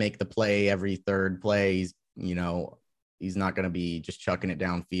have to make the play every third play. He's not going to be just chucking it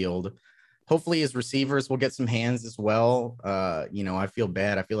downfield. Hopefully his receivers will get some hands as well. I feel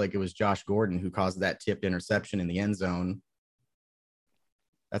bad. I feel like it was Josh Gordon who caused that tipped interception in the end zone.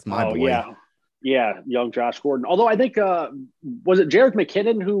 That's my boy. Yeah, young Josh Gordon. Although I think, was it Jerick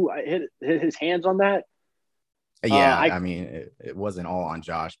McKinnon who hit his hands on that? Yeah, I mean, it wasn't all on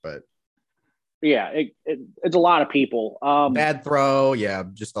Josh, but. Yeah, it's a lot of people. Bad throw. Yeah,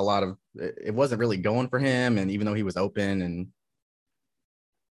 just a lot of – it wasn't really going for him, and even though he was open and –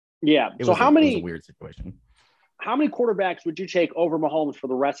 yeah. It was a weird situation. How many quarterbacks would you take over Mahomes for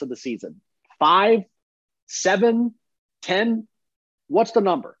the rest of the season? 5, 7, 10? What's the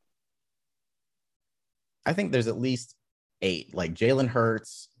number? I think there's at least 8. Like Jalen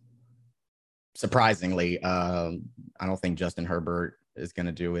Hurts, surprisingly. I don't think Justin Herbert is going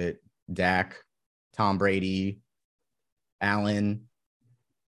to do it. Dak, Tom Brady, Allen,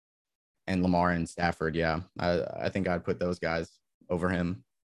 and Lamar and Stafford. Yeah, I think I'd put those guys over him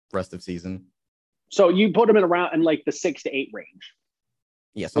rest of season. So you put him in like the 6 to 8 range.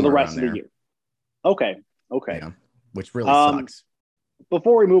 Yeah, for the rest of the year. Okay. Yeah, which really sucks.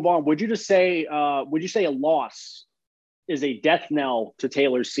 Before we move on, would you say a loss is a death knell to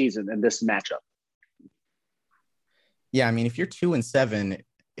Taylor's season in this matchup? Yeah, I mean, if you're 2-7,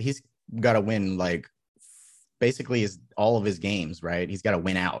 he's got to win like basically all of his games, right? He's got to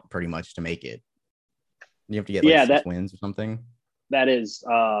win out pretty much to make it. You have to get 6 wins or something. That is.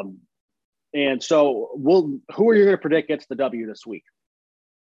 And so who are you going to predict gets the W this week?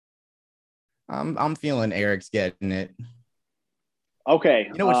 I'm feeling Eric's getting it. Okay.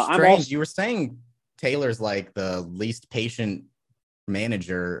 You know what's strange? You were saying Taylor's like the least patient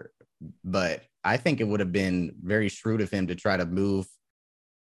manager, but I think it would have been very shrewd of him to try to move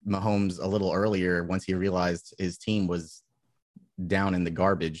Mahomes a little earlier once he realized his team was down in the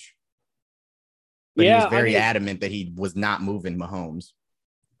garbage. But he was very adamant that he was not moving Mahomes.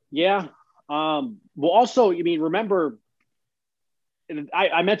 Yeah. Well, also, remember,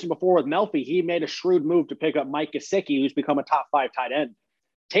 I mentioned before with Melfi, he made a shrewd move to pick up Mike Gesicki, who's become a top 5 tight end.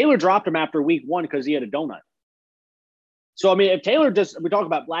 Taylor dropped him after week 1 because he had a donut. So, I mean, if Taylor we talk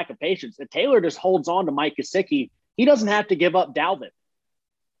about lack of patience. If Taylor just holds on to Mike Gesicki, he doesn't have to give up Dalvin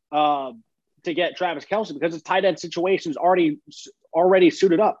to get Travis Kelsey because his tight end situation is already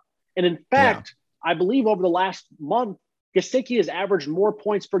suited up. And in fact, I believe over the last month, Gesicki has averaged more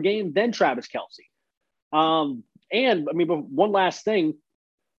points per game than Travis Kelsey. And I mean, but one last thing,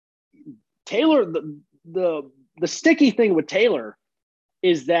 Taylor, the sticky thing with Taylor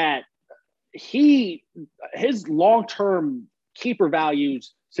is that his long-term keeper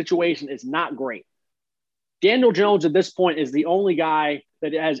values situation is not great. Daniel Jones at this point is the only guy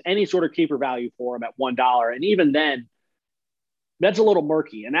that has any sort of keeper value for him at $1. And even then, that's a little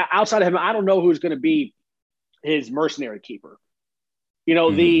murky. And outside of him, I don't know who's going to be his mercenary keeper.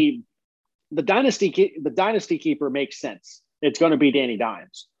 The dynasty keeper makes sense. It's going to be Danny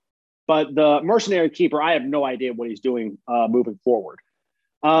Dimes. But the mercenary keeper, I have no idea what he's doing moving forward.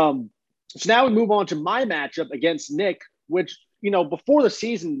 So now we move on to my matchup against Nick, which, before the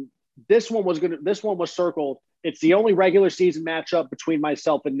season, this one was circled It's the only regular season matchup between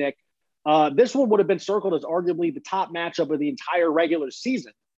myself and Nick. This one would have been circled as arguably the top matchup of the entire regular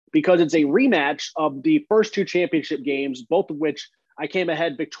season because it's a rematch of the first two championship games, both of which I came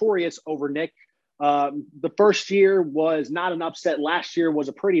ahead victorious over Nick. The first year was not an upset. Last year was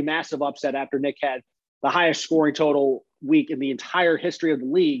a pretty massive upset after Nick had the highest scoring total week in the entire history of the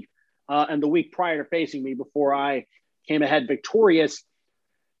league, and the week prior to facing me before I came ahead victorious.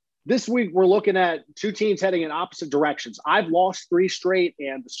 This week, we're looking at two teams heading in opposite directions. I've lost 3 straight,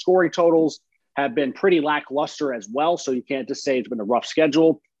 and the scoring totals have been pretty lackluster as well, so you can't just say it's been a rough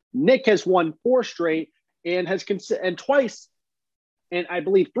schedule. Nick has won 4 straight and and twice, and I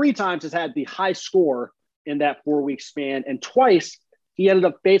believe 3 times has had the high score in that 4-week span, and twice he ended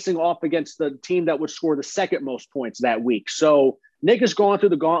up facing off against the team that would score the second most points that week. So Nick has gone through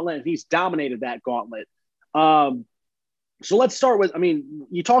the gauntlet, and he's dominated that gauntlet. So let's start with, I mean,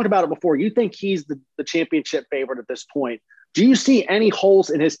 you talked about it before. You think he's the championship favorite at this point. Do you see any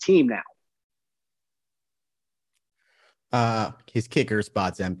holes in his team now? His kicker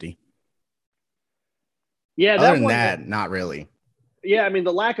spot's empty. Yeah. Other than that, not really. Yeah. I mean,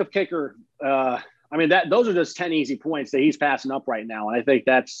 the lack of kicker, those are just 10 easy points that he's passing up right now. And I think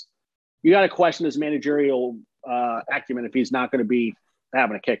you got to question his managerial acumen if he's not going to be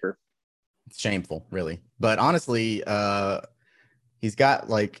having a kicker. It's shameful, really. But honestly, he's got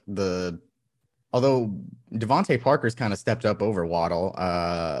although Devontae Parker's kind of stepped up over Waddle,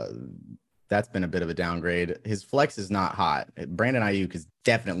 that's been a bit of a downgrade. His flex is not hot. Brandon Ayuk has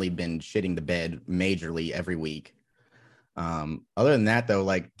definitely been shitting the bed majorly every week. Other than that,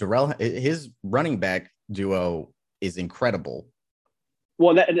 though, Darrell, his running back duo is incredible.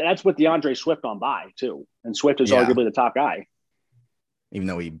 Well, that's with DeAndre Swift on bye, too. And Swift is arguably the top guy. Even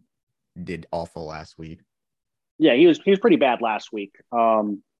though he did awful last week. Yeah, he was pretty bad last week.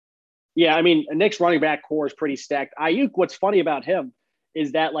 Nick's running back core is pretty stacked. Ayuk, what's funny about him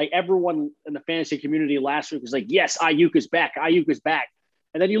is that everyone in the fantasy community last week was like, yes, Ayuk is back. Ayuk is back.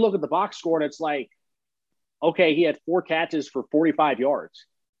 And then you look at the box score and it's like, okay, he had 4 catches for 45 yards.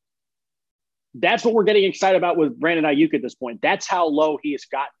 That's what we're getting excited about with Brandon Ayuk at this point. That's how low he has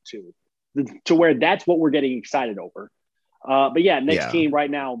gotten to where that's what we're getting excited over. But yeah, Nick's team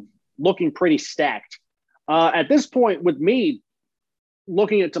right now looking pretty stacked. At this point, with me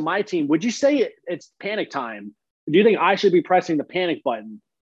looking into my team, would you say it's panic time? Do you think I should be pressing the panic button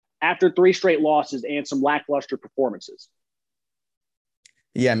after 3 straight losses and some lackluster performances?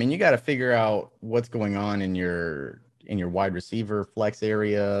 Yeah, I mean, you got to figure out what's going on in your wide receiver flex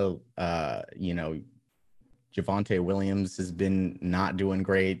area. Javonte Williams has been not doing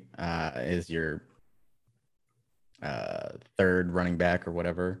great as your third running back or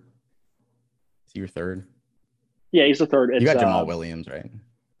whatever. Is he your third? Yeah, he's the third. You got Jamal Williams, right?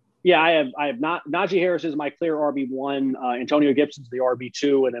 Yeah, I have not. Najee Harris is my clear RB1. Antonio Gibson's the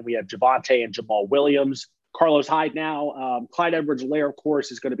RB2, and then we have Javonte and Jamal Williams. Carlos Hyde now. Clyde Edwards-Helaire, of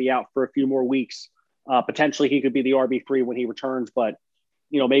course, is going to be out for a few more weeks. Potentially, he could be the RB3 when he returns, but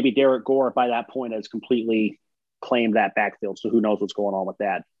maybe Derek Gore by that point has completely claimed that backfield. So who knows what's going on with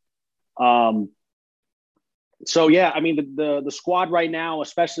that? So yeah, I mean the squad right now,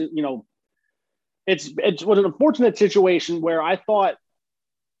 especially it's was an unfortunate situation where I felt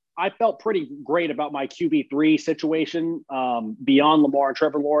pretty great about my QB3 situation beyond Lamar and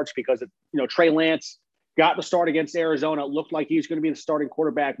Trevor Lawrence because Trey Lance got the start against Arizona. It looked like he was going to be the starting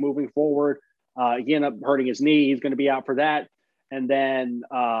quarterback moving forward. He ended up hurting his knee. He's going to be out for that. And then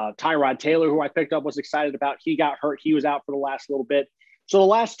Tyrod Taylor, who I picked up, was excited about. He got hurt. He was out for the last little bit. So the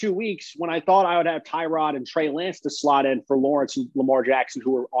last 2 weeks, when I thought I would have Tyrod and Trey Lance to slot in for Lawrence and Lamar Jackson,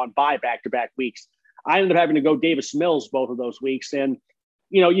 who were on bye back-to-back weeks, I ended up having to go Davis Mills both of those weeks. And,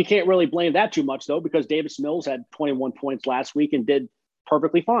 you can't really blame that too much, though, because Davis Mills had 21 points last week and did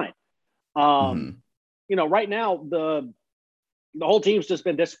perfectly fine. Right now, the whole team's just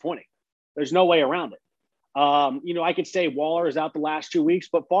been disappointing. There's no way around it. I could say Waller is out the last 2 weeks,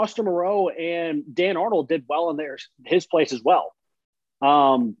 but Foster Moreau and Dan Arnold did well in his place as well.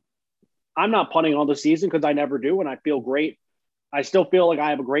 I'm not punting on the season because I never do, and I feel great. I still feel like I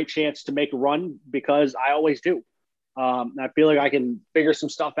have a great chance to make a run because I always do. I feel like I can figure some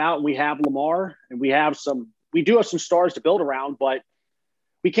stuff out. We have Lamar, and we do have some stars to build around, but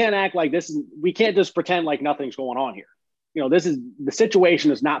we can't act like this. We can't just pretend like nothing's going on here. The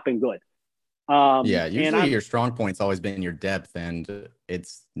situation has not been good. Usually your strong point's always been your depth, and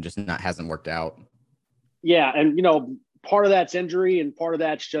it's just hasn't worked out. Yeah, and part of that's injury, and part of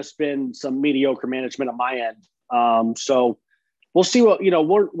that's just been some mediocre management on my end. So we'll see what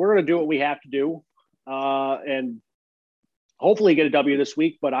we're going to do what we have to do, and hopefully get a W this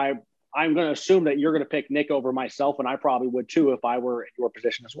week. But I I'm going to assume that you're going to pick Nick over myself, and I probably would too if I were in your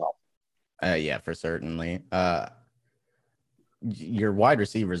position as well. Yeah, for certainly. Your wide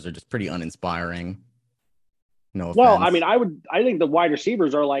receivers are just pretty uninspiring. No offense. Well, I mean, I think the wide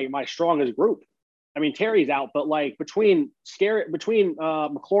receivers are like my strongest group. I mean, Terry's out, but like between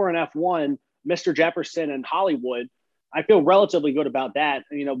McLaurin F1, Mr. Jefferson, and Hollywood, I feel relatively good about that.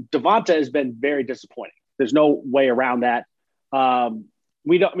 You know, Devonta has been very disappointing. There's no way around that.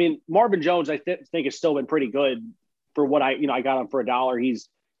 Marvin Jones, I think has still been pretty good for what I got him for $1. He's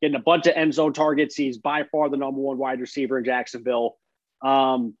getting a bunch of end zone targets. He's by far the number one wide receiver in Jacksonville.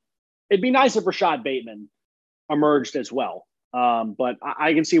 It'd be nice if Rashad Bateman emerged as well. But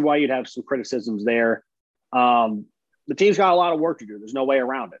I can see why you'd have some criticisms there. The team's got a lot of work to do. There's no way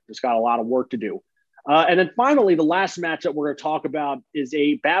around it. It's got a lot of work to do. And then finally, the last matchup we're going to talk about is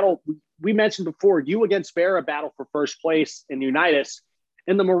a battle. We mentioned before, you against Bear, a battle for first place in Unitas.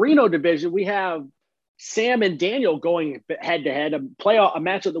 In the Marino division, we have Sam and Daniel going head to head, a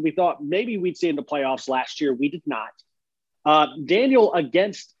matchup that we thought maybe we'd see in the playoffs last year. We did not. Daniel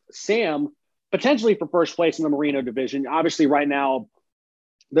against Sam, potentially for first place in the Marino division. Obviously, right now,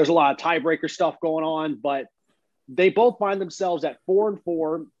 there's a lot of tiebreaker stuff going on, but they both find themselves at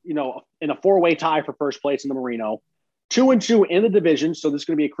 4-4, in a four-way tie for first place in the Marino, 2-2 in the division. So this is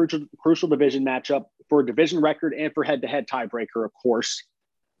going to be a crucial division matchup for a division record and for head-to-head tiebreaker, of course.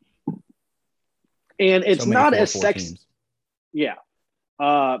 And it's not as sexy. Yeah.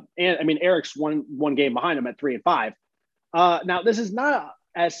 And I mean, Eric's one game behind him at 3-5. Now, this is not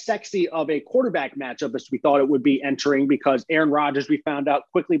as sexy of a quarterback matchup as we thought it would be entering, because Aaron Rodgers, we found out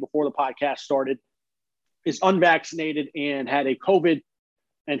quickly before the podcast started, is unvaccinated and had a COVID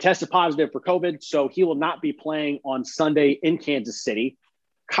and tested positive for COVID. So he will not be playing on Sunday in Kansas City.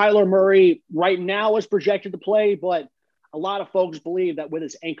 Kyler Murray right now is projected to play, but a lot of folks believe that with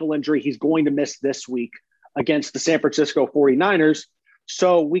his ankle injury, he's going to miss this week against the San Francisco 49ers.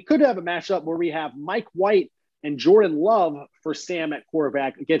 So we could have a matchup where we have Mike White and Jordan Love for Sam at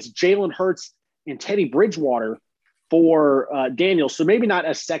quarterback against Jalen Hurts and Teddy Bridgewater for Daniel. So maybe not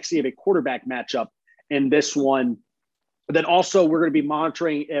as sexy of a quarterback matchup in this one. But then also we're going to be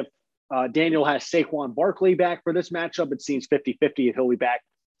monitoring if Daniel has Saquon Barkley back for this matchup. It seems 50-50 if he'll be back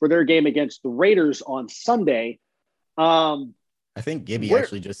for their game against the Raiders on Sunday. I think Gibby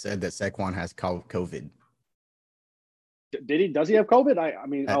actually just said that Saquon has COVID. Did he? Does he have COVID? I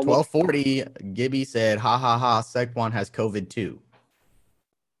mean, at 12:40, Gibby said, "Ha ha ha! Saquon has COVID too."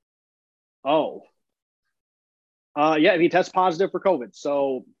 Oh, yeah. He tests positive for COVID,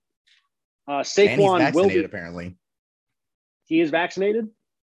 so Saquon and he's vaccinated, apparently. He is vaccinated.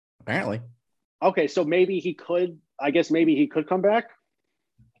 Apparently. Okay, so maybe he could. I guess maybe he could come back.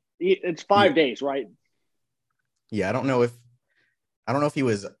 It's 5 days, right? Yeah, I don't know if he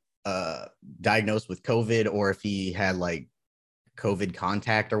was diagnosed with COVID or if he had like COVID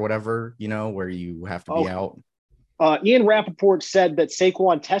contact or whatever, where you have to be out. Ian Rappaport said that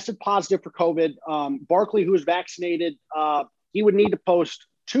Saquon tested positive for COVID. Barkley, who is vaccinated, he would need to post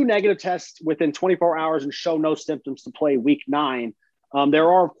 2 negative tests within 24 hours and show no symptoms to play week 9.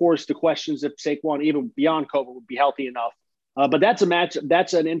 There are, of course, the questions if Saquon, even beyond COVID, would be healthy enough. But that's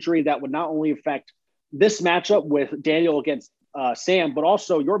an injury that would not only affect this matchup with Daniel against Sam, but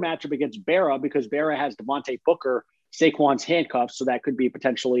also your matchup against Barra, because Barra has Devontae Booker, Saquon's handcuffs. So that could be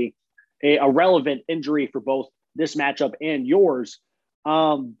potentially a relevant injury for both this matchup and yours.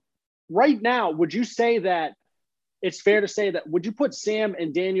 Right now, would you say that it's fair to say that, would you put Sam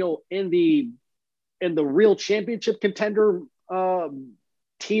and Daniel in the real championship contender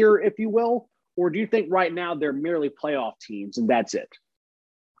tier, if you will? Or do you think right now they're merely playoff teams and that's it?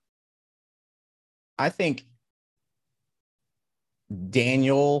 I think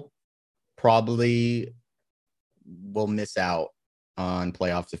Daniel probably will miss out on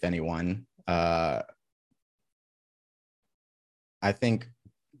playoffs, if anyone. I think,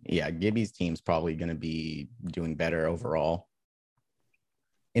 Gibby's team's probably going to be doing better overall,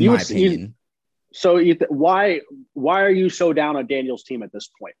 in my opinion. Why are you so down on Daniel's team at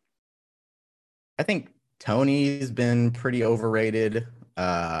this point? I think Tony's been pretty overrated.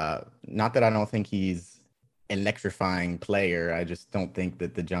 Not that I don't think he's an electrifying player. I just don't think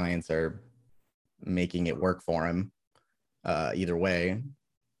that the Giants are making it work for him either way.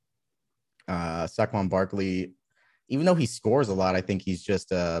 Saquon Barkley, even though he scores a lot, I think he's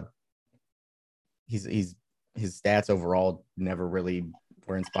just his stats overall never really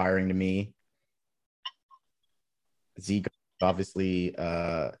were inspiring to me. Zeke obviously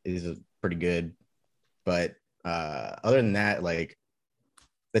is pretty good, but other than that, like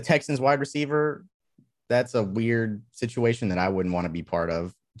the Texans wide receiver, that's a weird situation that I wouldn't want to be part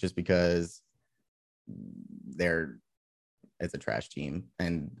of. just because it's a trash team.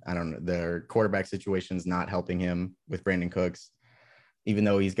 And I don't know, their quarterback situation is not helping him with Brandon Cooks, even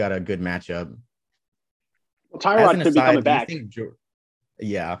though he's got a good matchup. Well, Tyrod could be coming back. Do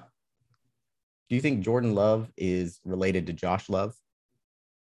you think Jordan Love is related to Josh Love?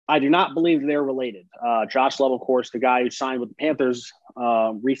 I do not believe they're related. Josh Love, of course, the guy who signed with the Panthers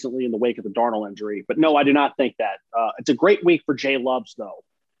recently in the wake of the Darnold injury. But no, I do not think that. It's a great week for Jay Loves, though.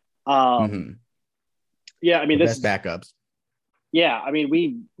 Yeah, I mean, this is backups. Yeah, I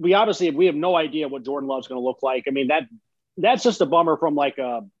mean, we obviously have no idea what Jordan Love's going to look like. I mean, that's just a bummer from like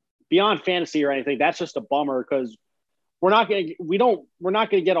beyond fantasy or anything. That's just a bummer because we're not going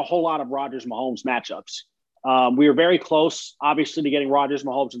to get a whole lot of Rodgers Mahomes matchups. We were very close, obviously, to getting Rodgers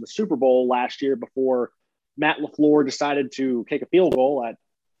Mahomes in the Super Bowl last year before Matt LaFleur decided to kick a field goal at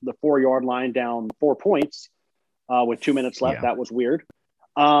the 4-yard line down 4 points with 2 minutes left. Yeah. That was weird.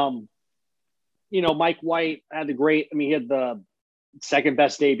 Mike White had he had the second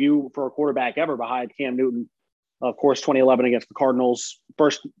best debut for a quarterback ever behind Cam Newton. Of course, 2011 against the Cardinals.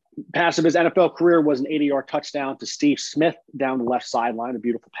 First pass of his NFL career was an 80-yard touchdown to Steve Smith down the left sideline, a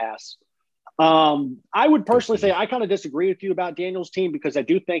beautiful pass. I would personally say I kind of disagree with you about Daniel's team because I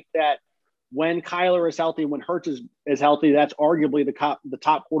do think that when Kyler is healthy, when Hurts is healthy, that's arguably the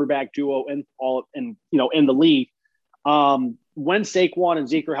top quarterback duo in the league. When Saquon and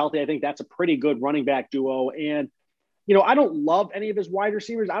Zeke are healthy, I think that's a pretty good running back duo. And, I don't love any of his wide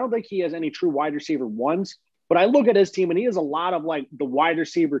receivers. I don't think he has any true wide receiver ones, but I look at his team and he has a lot of like the wide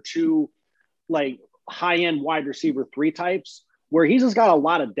receiver 2, like high-end wide receiver 3 types where he's just got a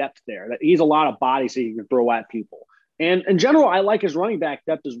lot of depth there. That he's a lot of bodies that he can throw at people. And in general, I like his running back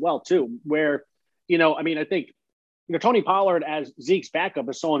depth as well, too, where, I think, Tony Pollard as Zeke's backup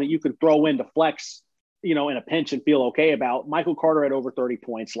is someone that you can throw into flex, in a pinch and feel okay about. Michael Carter had over 30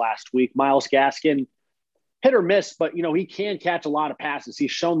 points last week. Myles Gaskin, hit or miss, but, he can catch a lot of passes.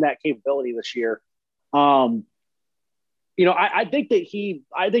 He's shown that capability this year. I think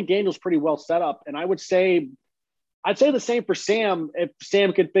Daniel's pretty well set up. And I'd say the same for Sam if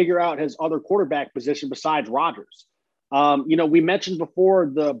Sam could figure out his other quarterback position besides Rodgers. We mentioned before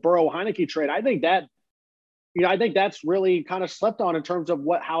the Burrow-Heineke trade. I think that's really kind of slept on in terms of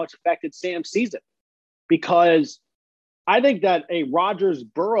how it's affected Sam's season. Because I think that a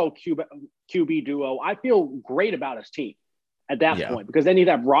Rodgers-Burrow QB duo, I feel great about his team at that point. Because then you'd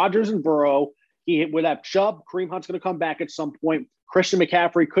have Rodgers and Burrow. He would have Chubb. Kareem Hunt's going to come back at some point. Christian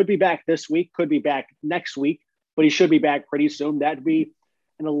McCaffrey could be back this week, could be back next week, but he should be back pretty soon. That'd be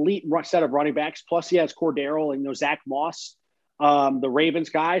an elite set of running backs. Plus he has Cordero and Zach Moss, the Ravens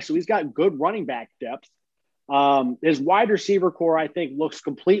guy. So he's got good running back depth. His wide receiver core, I think, looks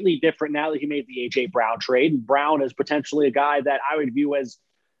completely different now that he made the A.J. Brown trade. Brown is potentially a guy that I would view as,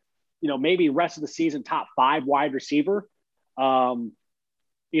 maybe rest of the season top 5 wide receiver. I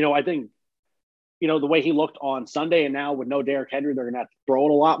think, the way he looked on Sunday and now with no Derrick Henry, they're going to have to throw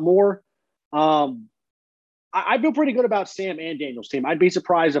it a lot more. I feel pretty good about Sam and Daniel's team. I'd be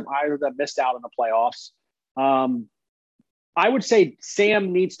surprised if either of them missed out on the playoffs. I would say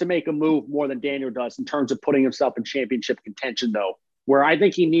Sam needs to make a move more than Daniel does in terms of putting himself in championship contention, though, where I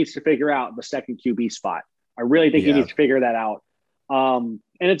think he needs to figure out the second QB spot. I really think he needs to figure that out. And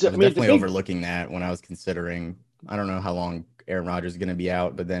it's definitely overlooking that when I was considering, I don't know how long Aaron Rodgers is going to be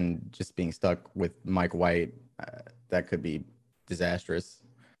out, but then just being stuck with Mike White, that could be disastrous.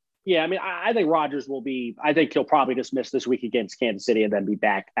 Yeah, I think Rodgers I think he'll probably just miss this week against Kansas City and then be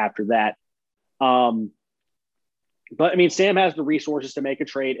back after that. But Sam has the resources to make a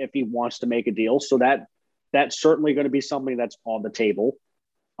trade if he wants to make a deal. So that's certainly going to be something that's on the table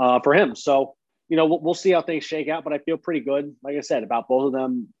for him. So, we'll see how things shake out, but I feel pretty good, like I said, about both of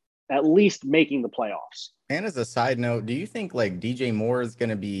them at least making the playoffs. And as a side note, do you think like DJ Moore is going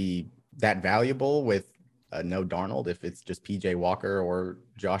to be that valuable with no Darnold if it's just PJ Walker or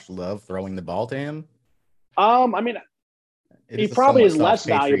Josh Love throwing the ball to him? He probably is less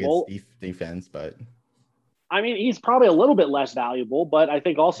valuable. Defense, but he's probably a little bit less valuable, but I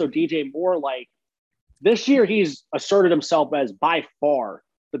think also DJ Moore, like this year, he's asserted himself as by far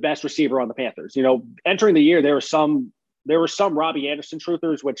the best receiver on the Panthers. Entering the year, there were some Robbie Anderson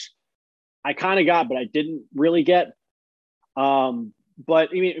truthers, which I kind of got, but I didn't really get. But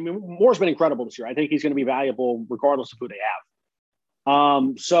Moore's been incredible this year. I think he's going to be valuable regardless of who they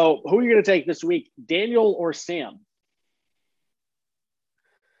have. So who are you going to take this week, Daniel or Sam?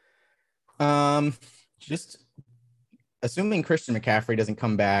 Just assuming Christian McCaffrey doesn't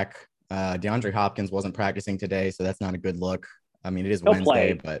come back. DeAndre Hopkins wasn't practicing today, so that's not a good look. It is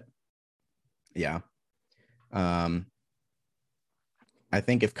Wednesday, but yeah. I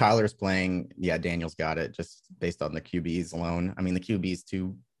think if Kyler's playing, yeah, Daniel's got it just based on the QBs alone. I mean, the QBs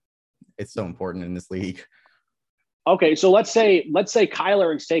too. It's so important in this league. Okay, so let's say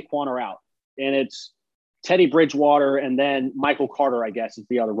Kyler and Saquon are out, and it's Teddy Bridgewater and then Michael Carter, I guess, is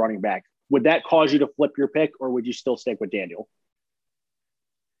the other running back. Would that cause you to flip your pick, or would you still stick with Daniel?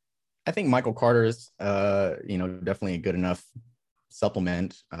 I think Michael Carter is, definitely a good enough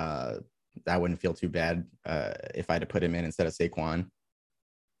supplement. I wouldn't feel too bad if I had to put him in instead of Saquon.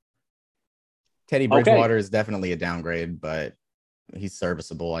 Teddy Bridgewater is definitely a downgrade, but he's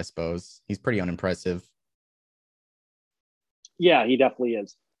serviceable, I suppose. He's pretty unimpressive. Yeah, he definitely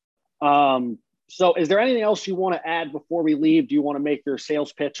is. So is there anything else you want to add before we leave? Do you want to make your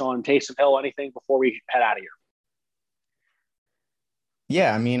sales pitch on Taysom Hill, anything before we head out of here?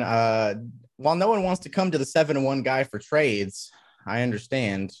 Yeah, I mean, while no one wants to come to the 7-1 guy for trades, I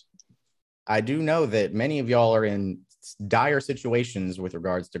understand. I do know that many of y'all are in dire situations with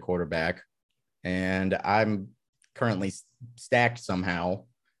regards to quarterback, and I'm currently stacked somehow.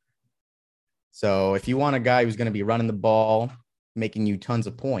 So if you want a guy who's going to be running the ball, making you tons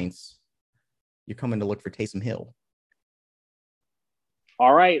of points, you're coming to look for Taysom Hill.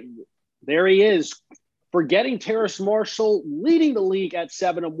 All right, there he is. Forgetting Terrace Marshall, leading the league at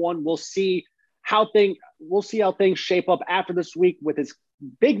 7-1. We'll see how things shape up after this week with his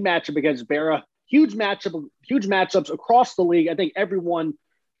big matchup against Berra. Huge matchups across the league. I think everyone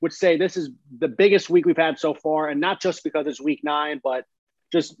would say this is the biggest week we've had so far, and not just because it's week 9, but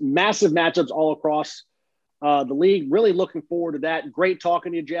just massive matchups all across the league. Really looking forward to that. Great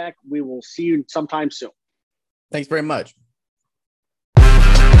talking to you, Jack. We will see you sometime soon. Thanks very much.